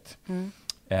möjligt.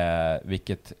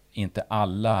 Vilket inte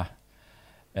alla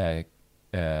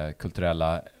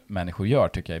kulturella människor gör,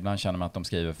 tycker jag. Ibland känner man att de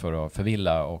skriver för att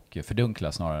förvilla och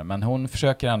fördunkla snarare. Men hon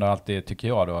försöker ändå alltid, tycker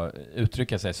jag då,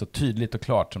 uttrycka sig så tydligt och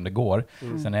klart som det går.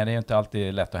 Sen är det ju inte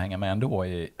alltid lätt att hänga med ändå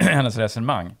i hennes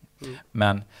resonemang.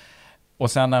 Men,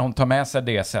 och sen när hon tar med sig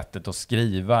det sättet att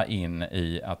skriva in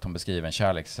i att hon beskriver en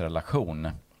kärleksrelation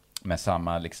med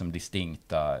samma liksom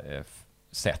distinkta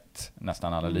sätt,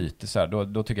 nästan analytiskt,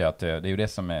 då tycker jag att det är ju det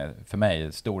som är för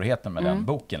mig storheten med den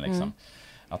boken liksom.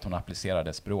 Att hon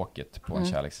applicerade språket på en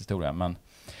kärlekshistoria. Men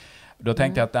då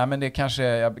tänkte jag att men jag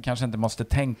kanske inte måste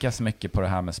tänka så mycket på det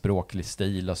här med språklig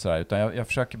stil och sådär, utan jag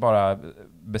försöker bara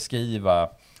beskriva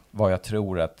vad jag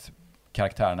tror att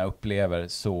karaktärerna upplever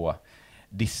så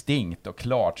distinkt och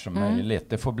klart som möjligt.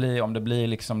 Det får bli, om det blir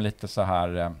liksom lite så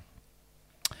här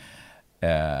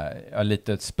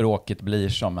lite språket blir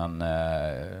som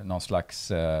någon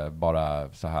slags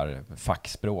bara så här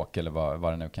fackspråk eller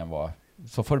vad det nu kan vara.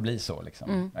 Så får det bli så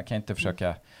liksom. Jag kan inte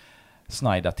försöka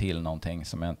snida till någonting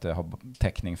som jag inte har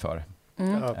täckning för.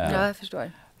 Ja, jag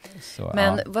förstår. Så,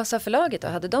 men vad sa förlaget då?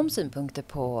 Hade de synpunkter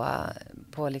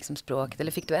på liksom språket?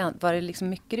 Eller var det liksom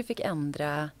mycket du fick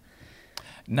ändra?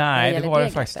 Nej, det var det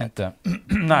faktiskt inte.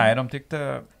 Nej,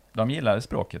 de gillade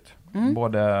språket.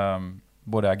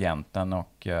 Både agenten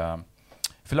och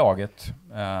förlaget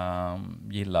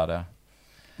gillade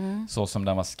så som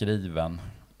den var skriven.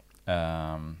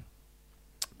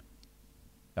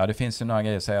 Ja, det finns ju några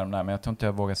grejer att säga om det här, men jag tror inte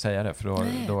jag vågar säga det, för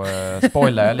då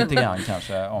spoilar jag lite grann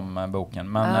kanske om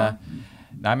boken. Men, nej,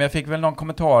 men jag fick väl någon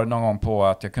kommentar någon gång på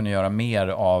att jag kunde göra mer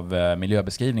av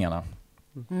miljöbeskrivningarna.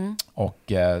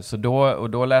 Och så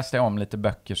då läste jag om lite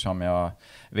böcker som jag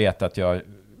vet att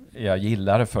jag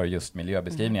gillade för just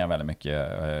miljöbeskrivningar väldigt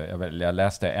mycket. Jag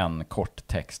läste en kort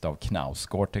text av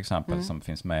Knausgård till exempel, som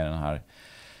finns med i den här,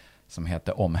 som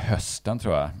heter Om hösten,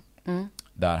 tror jag.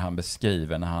 där han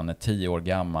beskriver när han är 10 år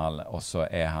gammal och så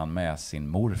är han med sin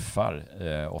morfar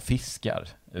och fiskar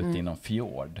ute i någon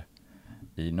fjord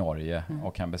i Norge.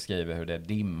 Och han beskriver hur det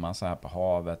dimmar så här på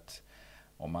havet.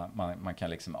 Och man kan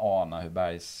liksom ana hur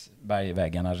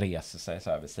bergväggarna reser sig så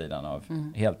här vid sidan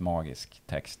av. Helt magisk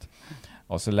text.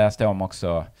 Och så läste jag om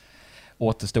också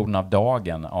Återstoden av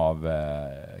dagen av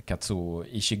Kazuo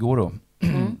Ishiguro.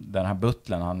 Den här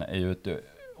butlern, han är ju ute,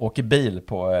 åker bil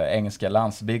på engelska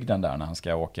landsbygden där när han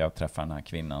ska åka och träffa den här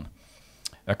kvinnan.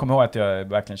 Jag kommer ihåg att jag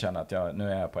verkligen känner att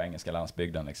nu är jag på engelska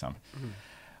landsbygden liksom.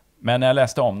 Men när jag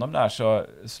läste om dem där så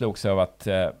slogs jag av att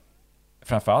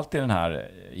framförallt i den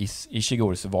här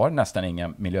Ishiguro så var det nästan inga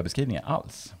miljöbeskrivningar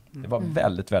alls. Det var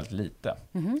väldigt, väldigt lite.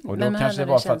 Och då men kanske det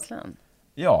var för att,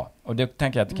 ja, och det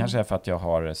tänker jag att det kanske är för att jag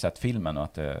har sett filmen och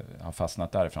att det har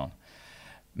fastnat därifrån.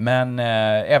 Men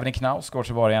även i Knausgård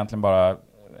så var det egentligen bara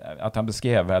att han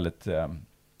beskrev väldigt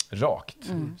rakt.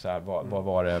 Så här, vad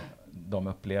var det de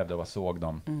upplevde och vad såg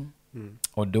de?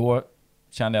 Och då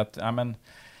kände jag att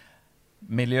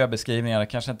miljöbeskrivningar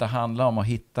kanske inte handlar om att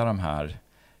hitta de här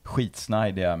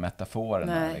skitsnajdiga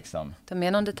metaforerna. Liksom. Ta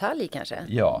med någon detalj kanske.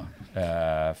 Ja,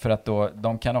 för att då,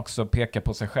 de kan också peka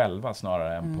på sig själva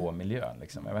snarare än på miljön.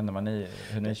 Liksom. Jag vet inte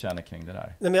hur ni känner kring det där.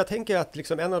 Nej, men jag tänker att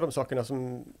liksom en av de sakerna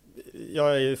som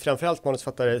jag är ju framförallt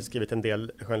manusförfattare, skrivit en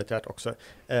del skönlitterärt också,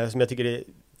 som jag tycker är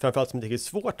framförallt som jag tycker är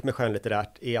svårt med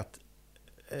skönlitterärt är att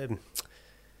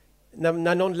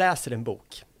när någon läser en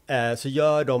bok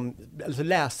så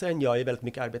läsaren gör ju väldigt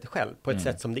mycket arbete själv på ett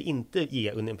sätt som det inte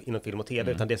är inom film och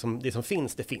tv, utan det som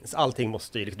finns, det finns. Allting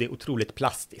måste ju, det är otroligt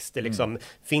plastiskt. Det liksom,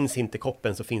 finns inte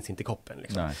koppen så finns inte koppen.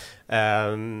 Liksom.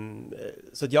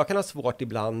 Så att jag kan ha svårt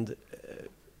ibland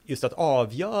just att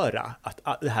avgöra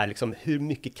att det här liksom, hur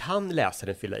mycket kan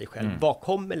läsaren fylla i själv? Vad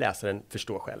kommer läsaren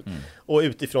förstå själv? Och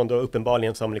utifrån då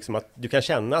uppenbarligen som liksom att du kan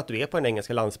känna att du är på den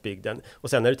engelska landsbygden och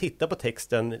sen när du tittar på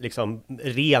texten liksom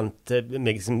rent med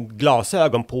liksom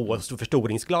glasögon på och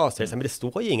förstoringsglas men det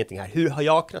står ju ingenting här. Hur har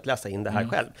jag kunnat läsa in det här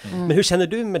själv? Men hur känner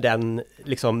du med den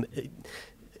liksom...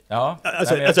 Ja,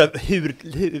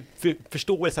 hur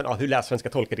förståelsen av hur läsaren ska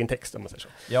tolka din text, om man säger så.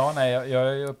 Ja, nej,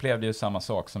 jag upplevde ju samma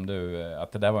sak som du,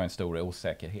 att det där var en stor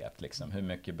osäkerhet. Liksom. Hur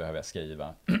mycket behöver jag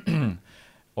skriva?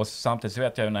 Och samtidigt så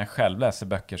vet jag ju när jag själv läser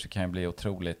böcker så kan jag bli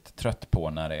otroligt trött på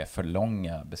när det är för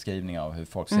långa beskrivningar av hur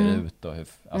folk ser ut och hur,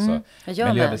 alltså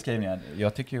miljöbeskrivningar.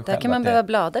 Jag tycker ju där själv kan man behöva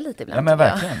blada lite ibland. Ja, men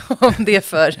verkligen. Om det är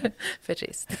för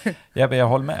trist. Jag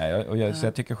håller med. Så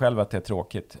jag tycker själv att det är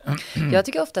tråkigt. Jag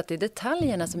tycker ofta att det är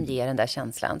detaljerna som ger den där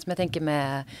känslan. Som jag tänker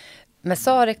med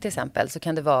Sarek till exempel så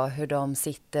kan det vara hur de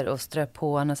sitter och strör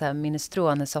på någon så här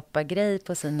minestronesoppa-grej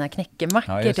på sina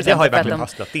knäckemackor. Ja, det har ju verkligen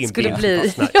fastnat. Det skulle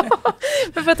bli,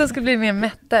 men för att de skulle bli mer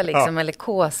mätta liksom, eller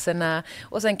kåserna.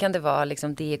 Och sen kan det vara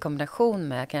liksom, det i kombination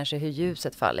med kanske hur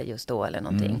ljuset faller just då eller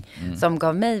någonting. Som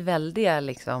gav mig väldiga,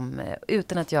 liksom,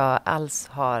 utan att jag alls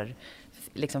har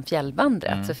liksom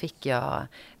fjällvandrat så fick jag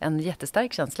en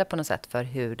jättestark känsla på något sätt för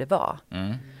hur det var.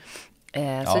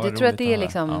 Så jag tror att det är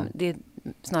liksom, det är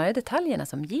snarare detaljerna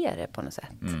som ger det på något sätt,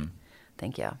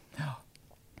 tänker jag.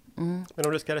 Men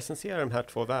om du ska recensera de här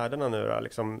två världarna nu då,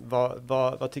 liksom,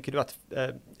 vad tycker du att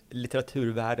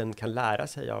litteraturvärlden kan lära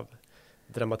sig av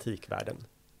dramatikvärlden?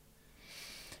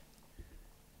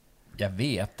 Jag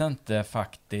vet inte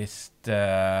faktiskt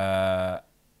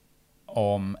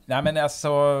om... Nej, men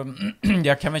alltså,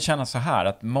 jag kan väl känna så här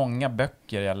att många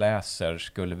böcker jag läser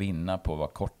skulle vinna på att vara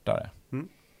kortare.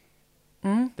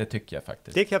 Det tycker jag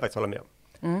faktiskt. Det kan jag faktiskt hålla med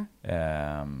om.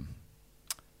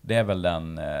 Det är väl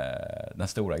den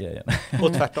stora grejen.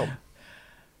 Och tvärtom.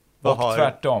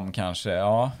 Tvärtom kanske,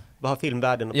 ja. Vad har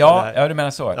filmvärlden? Ja, du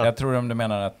menar så. Ja. Jag tror om du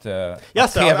menar att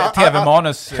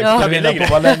tv-manus skulle vinna på att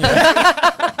vara längre.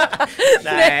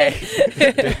 Nej.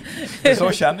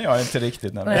 Så känner jag inte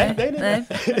riktigt. Nej. Men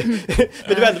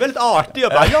du är ändå väldigt artig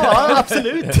och bara, ja,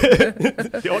 absolut.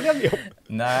 Det håller jag med om.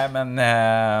 Nej, men...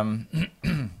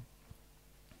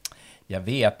 jag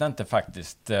vet inte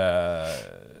faktiskt.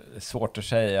 Svårt att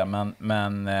säga,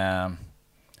 men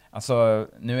alltså,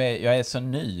 jag är så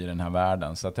ny i den här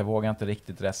världen så att jag vågar inte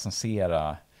riktigt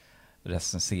recensera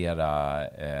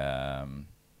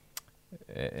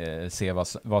se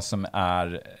vad som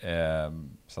är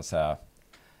så att säga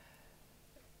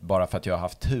bara för att jag har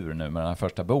haft tur nu med den här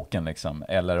första boken liksom,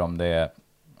 eller om det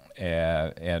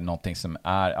är någonting som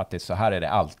är att det så här är det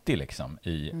alltid liksom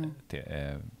i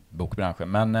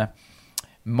bokbranschen. Men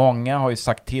många har ju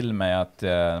sagt till mig att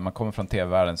när man kommer från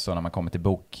tv-världen så när man kommer till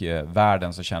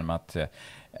bokvärlden så känner man att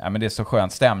men det är så skön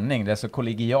stämning, det är så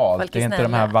kollegialt, det är inte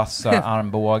de här vassa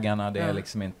armbågarna, det är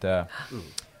liksom inte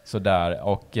sådär,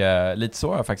 och lite så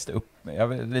har jag faktiskt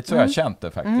lite så har jag känt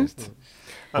det faktiskt.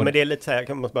 Ja, men det är lite så här,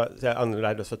 jag måste bara säga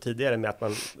annorlunda så tidigare med att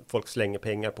folk slänger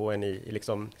pengar på en i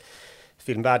liksom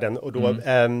filmvärlden och då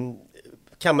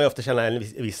kan man ju ofta känna en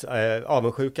viss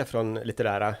avundsjuka från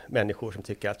litterära människor som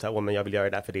tycker att men jag vill göra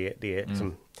det där för det är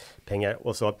liksom pengar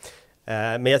och så.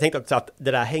 Men jag tänkte också att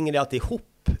det där hänger alltid ihop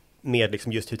med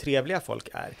liksom just hur trevliga folk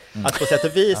är. Att på sätt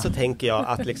och vis så tänker jag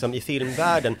att liksom i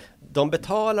filmvärlden, de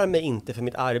betalar mig inte för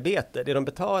mitt arbete. Det de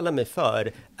betalar mig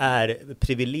för är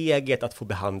privilegiet att få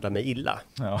behandla mig illa.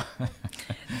 Ja.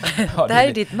 Det här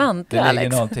är ditt mantra, Alex. Det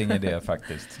ligger någonting i det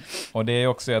faktiskt. Och det är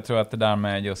också, jag tror att det där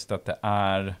med just att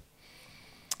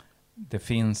det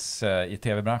finns, i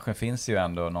tv-branschen finns ju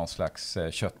ändå någon slags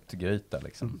köttgryta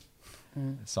liksom.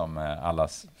 Som alla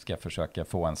ska försöka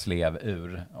få en slev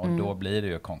ur. Och då blir det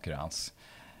ju konkurrens.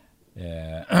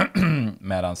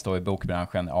 Medan då i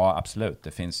bokbranschen, ja absolut,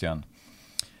 det finns ju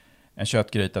en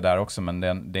köttgryta där också. Men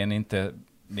det är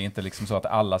inte liksom så att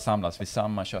alla samlas vid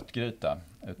samma köttgryta.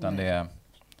 Utan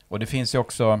och det finns ju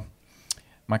också,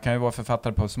 man kan ju vara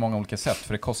författare på så många olika sätt.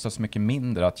 För det kostar så mycket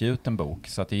mindre att ge ut en bok.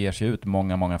 Så att det ger sig ut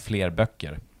många, många fler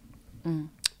böcker.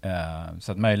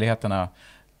 Så att möjligheterna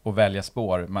att välja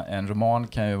spår. En roman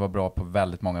kan ju vara bra på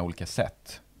väldigt många olika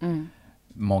sätt.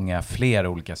 Många fler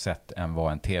olika sätt än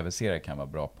vad en tv-serie kan vara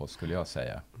bra på, skulle jag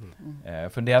säga.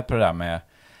 Jag funderat på det där med,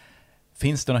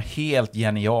 finns det några helt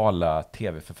geniala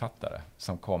tv-författare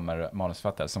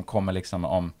manusförfattare som kommer liksom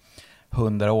om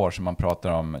 100 år som man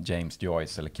pratar om James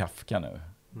Joyce eller Kafka nu?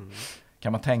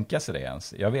 Kan man tänka sig det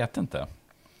ens? Jag vet inte.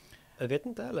 Jag vet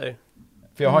inte heller.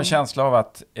 För jag har en känsla av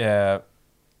att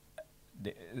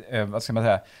vad ska man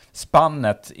säga,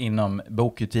 spannet inom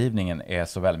bokutgivningen är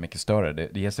så väldigt mycket större.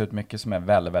 Det ges ut mycket som är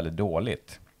väldigt, väldigt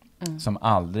dåligt. Som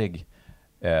aldrig,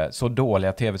 så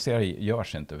dåliga tv-serier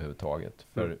görs inte överhuvudtaget.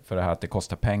 För det här att det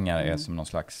kostar pengar är som någon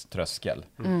slags tröskel.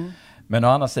 Men å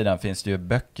andra sidan finns det ju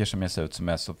böcker som ges ut som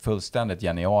är så fullständigt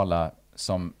geniala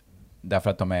därför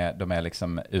att de är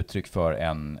liksom uttryck för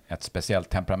ett speciellt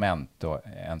temperament och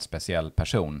en speciell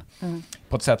person.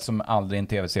 På ett sätt som aldrig en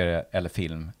tv-serie eller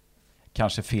film,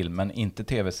 kanske film, men inte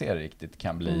tv-serie riktigt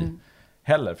kan bli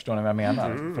heller. Förstår ni vad jag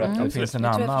menar? För att det finns en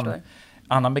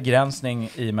annan begränsning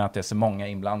i och med att det är så många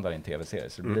inblandade i en tv-serie.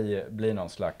 Så det blir någon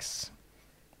slags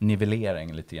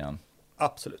nivellering lite grann.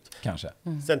 Absolut. Kanske.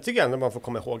 Sen tycker jag ändå man får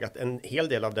komma ihåg att en hel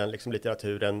del av den liksom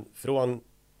litteraturen från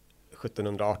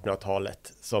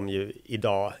 1700-1800-talet som ju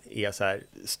idag är så här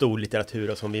stor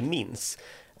litteratur och som vi minns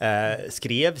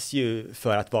skrevs ju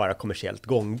för att vara kommersiellt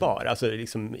gångbar. Alltså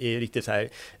liksom är riktigt så här,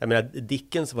 jag menar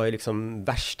Dickens var ju liksom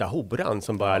värsta horan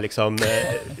som bara liksom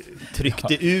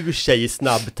tryckte ur sig i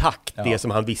snabb takt det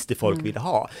som han visste folk ville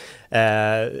ha.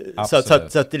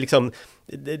 Så att det liksom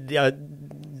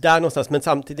där någonstans, men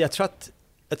samtidigt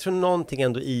jag tror någonting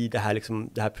ändå i det här liksom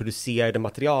det här producerade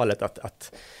materialet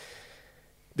att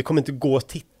det kommer inte gå att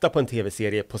titta på en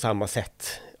tv-serie på samma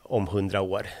sätt om 100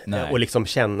 år. Och liksom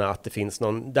känna att det finns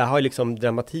någon, där har ju liksom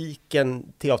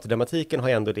teaterdramatiken har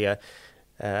ju ändå det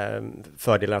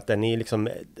fördelen att den är liksom,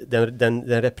 den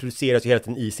reproduceras ju hela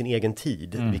tiden i sin egen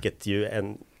tid, vilket ju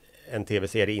en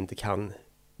tv-serie inte kan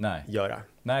göra.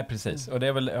 Nej, precis. Och det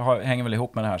är hänger väl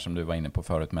ihop med det här som du var inne på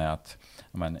förut med att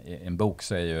en bok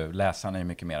så är ju läsaren är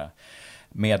mycket mer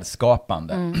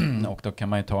medskapande. Och då kan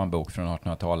man ju ta en bok från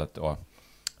 1800-talet och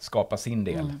skapa sin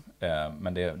del.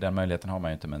 Men den möjligheten har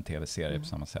man ju inte med en tv-serie på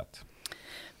samma sätt.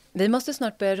 Vi måste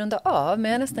snart börja runda av,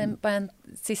 men jag har nästan bara en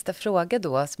sista fråga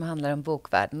då som handlar om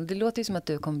bokvärlden. Det låter ju som att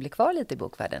du kommer bli kvar lite i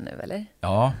bokvärlden nu, eller?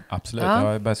 Ja, absolut. Jag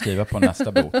har börjat skriva på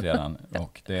nästa bok redan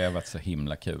och det har varit så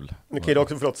himla kul. Nu kan jag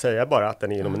också förlåt säga bara att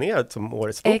den är nominerad som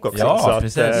årets bok också. Ja, så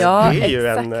precis. Att, det är ju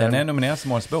den är nominerad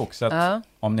som årets bok, så att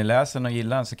om ni läser den och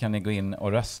gillar den så kan ni gå in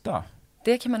och rösta.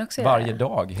 Det kan man också varje göra.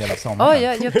 dag hela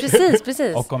sommaren. Ja,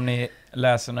 precis. Och om ni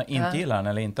läser den och inte gillar den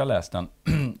eller inte har läst den,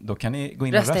 då kan ni gå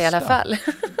in och rösta. I alla fall.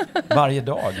 Varje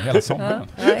dag, hela sommaren.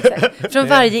 Ja, exakt. Från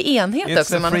varje enhet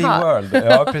också man har. It's a free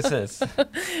world, ja precis.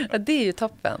 Ja, det är ju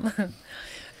toppen.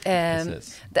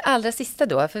 Det allra sista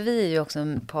då, för vi är ju också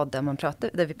en podd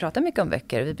där vi pratar mycket om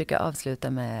böcker. Vi brukar avsluta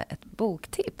med ett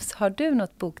boktips. Har du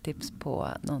något boktips på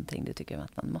någonting du tycker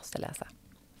att man måste läsa?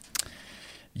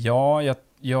 Ja,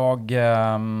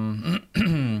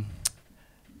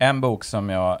 en bok som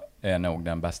jag är nog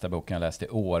den bästa boken jag läst i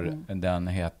år. Den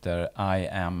heter I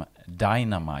Am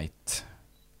Dynamite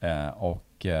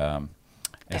och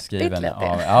är skriven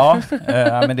av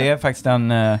men det är faktiskt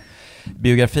en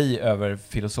biografi över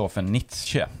filosofen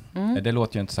Nietzsche. Det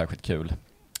låter ju inte särskilt kul.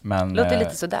 Men, låter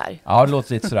lite sådär. Ja, det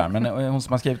låter lite sådär. Men hon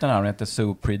som har skrivit den här, hon heter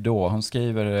Sue Prideaux. Hon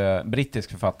skriver,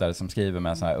 brittisk författare som skriver med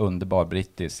en sån här underbar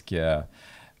brittisk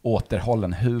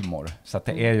återhållen humor. Så att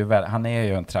det är ju han är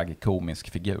ju en tragikomisk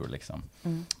figur liksom.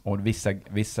 Och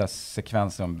vissa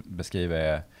sekvenser som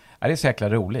beskriver är det så jäkla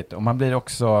roligt. Och man blir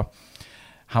också...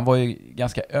 Han var ju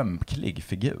ganska ömklig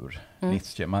figur,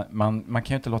 Nietzsche. Man kan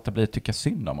ju inte låta bli att tycka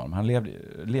synd om honom. Han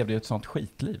levde ju ett sånt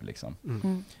skitliv liksom.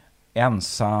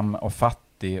 Ensam och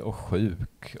fattig och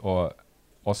sjuk.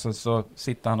 Och så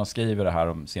sitter han och skriver det här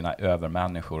om sina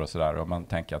övermänniskor och sådär. Och man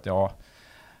tänker att jag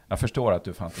förstår att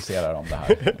du fantiserar om det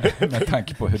här. Med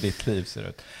tanke på hur ditt liv ser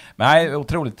ut. Men nej,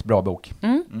 otroligt bra bok.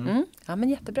 Ja, men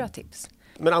jättebra tips.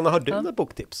 Men Anna, har du några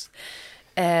boktips?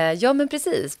 Ja, men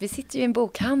precis. Vi sitter ju i en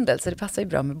bokhandel, så det passar ju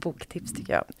bra med boktips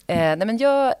tycker jag. Nej, men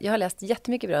jag har läst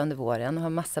jättemycket bra under våren och har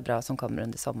massa bra som kommer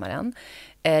under sommaren.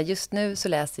 Just nu så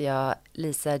läser jag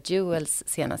Lisa Jewells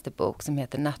senaste bok som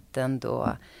heter Natten då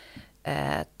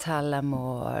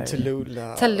Tallulah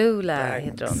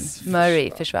heter hon.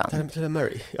 Murray försvann. Tallulah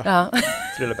Murray, ja.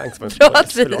 Tallulah Banks var bra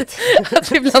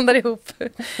att vi blandar ihop.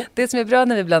 Det som är bra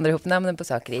när vi blandar ihop namnen på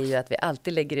saker är ju att vi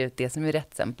alltid lägger ut det som är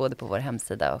rätt sen, både på vår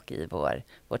hemsida och i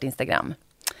vårt Instagram.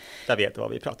 Där vet du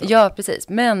vad vi pratar om. Ja, precis.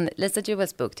 Men Lisa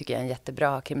Jewells bok tycker jag är en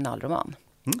jättebra kriminalroman.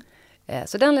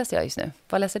 Så den läser jag just nu.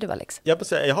 Vad läser du, Alex? Jag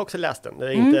har också läst den. Det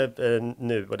är inte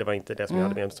nu, och det var inte det som jag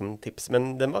hade med som tips.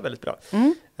 Men den var väldigt bra.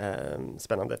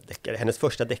 Spännande deckare. Hennes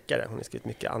första deckare. Hon har skrivit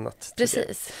mycket annat.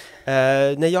 Precis.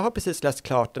 Jag har precis läst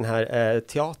klart den här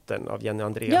teatern av Jenny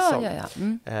Andreasson.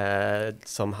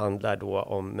 Som handlar då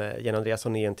om... Jenny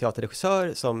Andreasson är en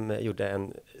teaterregissör som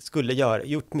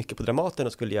gjort mycket på Dramaten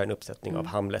och skulle göra en uppsättning av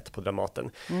Hamlet på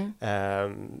Dramaten.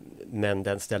 Men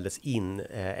den ställdes in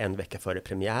en vecka före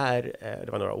premiär.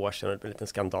 Det var några år sedan och det blev en liten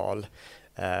skandal.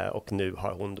 Och nu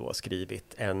har hon då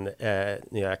skrivit en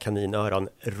nya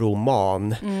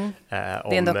kaninöron-roman. Det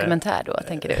är en dokumentär då,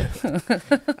 tänker du?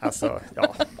 Alltså,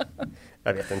 ja.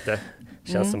 Jag vet inte.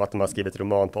 Känns som att de har skrivit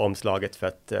roman på omslaget för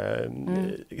att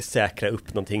säkra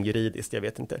upp någonting juridiskt. Jag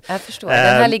vet inte. Jag förstår. Den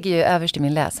här ligger ju överst i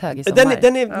min läshög i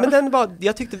sommar.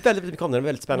 Jag tyckte väldigt mycket om den.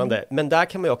 Väldigt spännande. Men där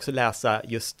kan man ju också läsa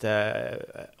just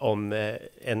om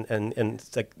en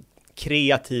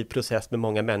kreativ process med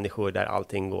många människor där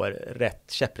allting går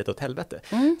rätt käpprätt åt helvete.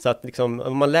 Så att liksom,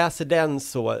 om man läser den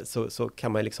så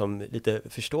kan man liksom lite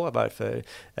förstå varför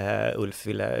Ulf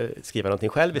ville skriva någonting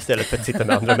själv istället för att sitta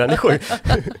med andra människor.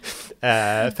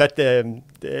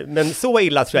 Men så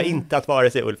illa tror jag inte att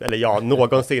vare sig Ulf eller jag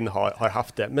någonsin har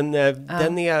haft det. Men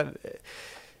den är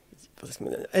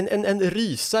en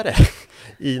rysare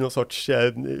i någon sorts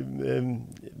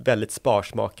väldigt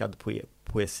sparsmakad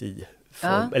poesi.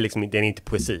 Eller liksom, det är inte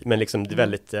poesi, men liksom det är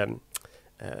väldigt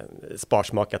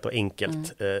sparsmakat och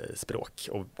enkelt språk.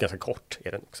 Och ganska kort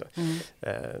är den också.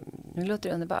 Nu låter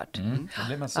det underbart. Då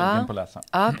blir man sugen på att läsa.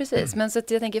 Ja, precis. Men så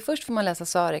att jag tänker, först får man läsa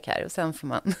Sarek här och sen får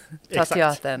man ta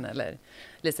teatern eller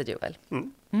Lisa Jewell.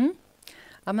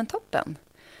 Ja, men toppen.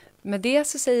 Med det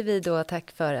så säger vi då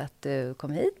tack för att du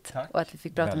kom hit. Tack. Och att vi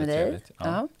fick prata med dig. Trevligt,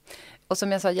 ja. Och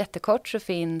som jag sa jättekort så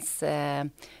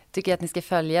tycker jag att ni ska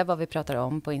följa vad vi pratar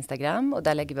om på Instagram. Och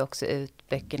där lägger vi också ut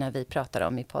böckerna vi pratar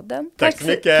om i podden. Tack så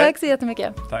mycket. Tack så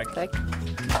jättemycket. Tack.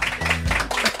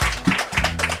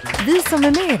 Vi som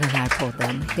är med i den här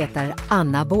podden heter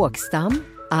Anna Bågstam,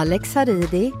 Alex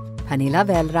Haridi, Pernilla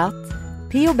Wellrath,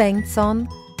 P.O. Bengtsson,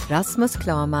 Rasmus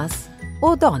Klamas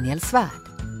och Daniel Svärd.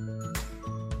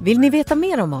 Vill ni veta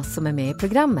mer om oss som är med i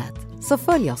programmet så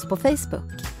följ oss på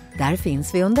Facebook. Där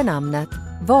finns vi under namnet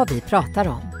Vad vi pratar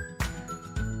om.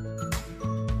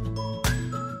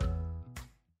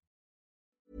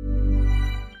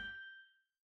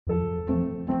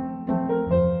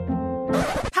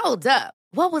 Hold up.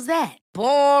 What was that?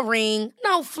 Boring.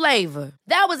 No flavor.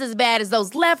 That was as bad as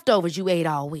those leftovers you ate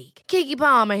all week. Keke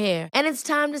Palmer here, and it's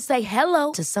time to say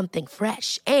hello to something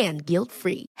fresh and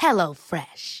guilt-free. Hello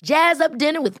Fresh. Jazz up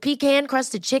dinner with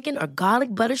pecan-crusted chicken or garlic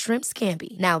butter shrimp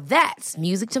scampi. Now that's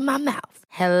music to my mouth.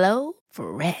 Hello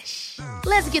Fresh.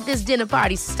 Let's get this dinner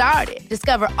party started.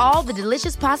 Discover all the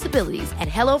delicious possibilities at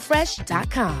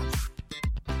HelloFresh.com.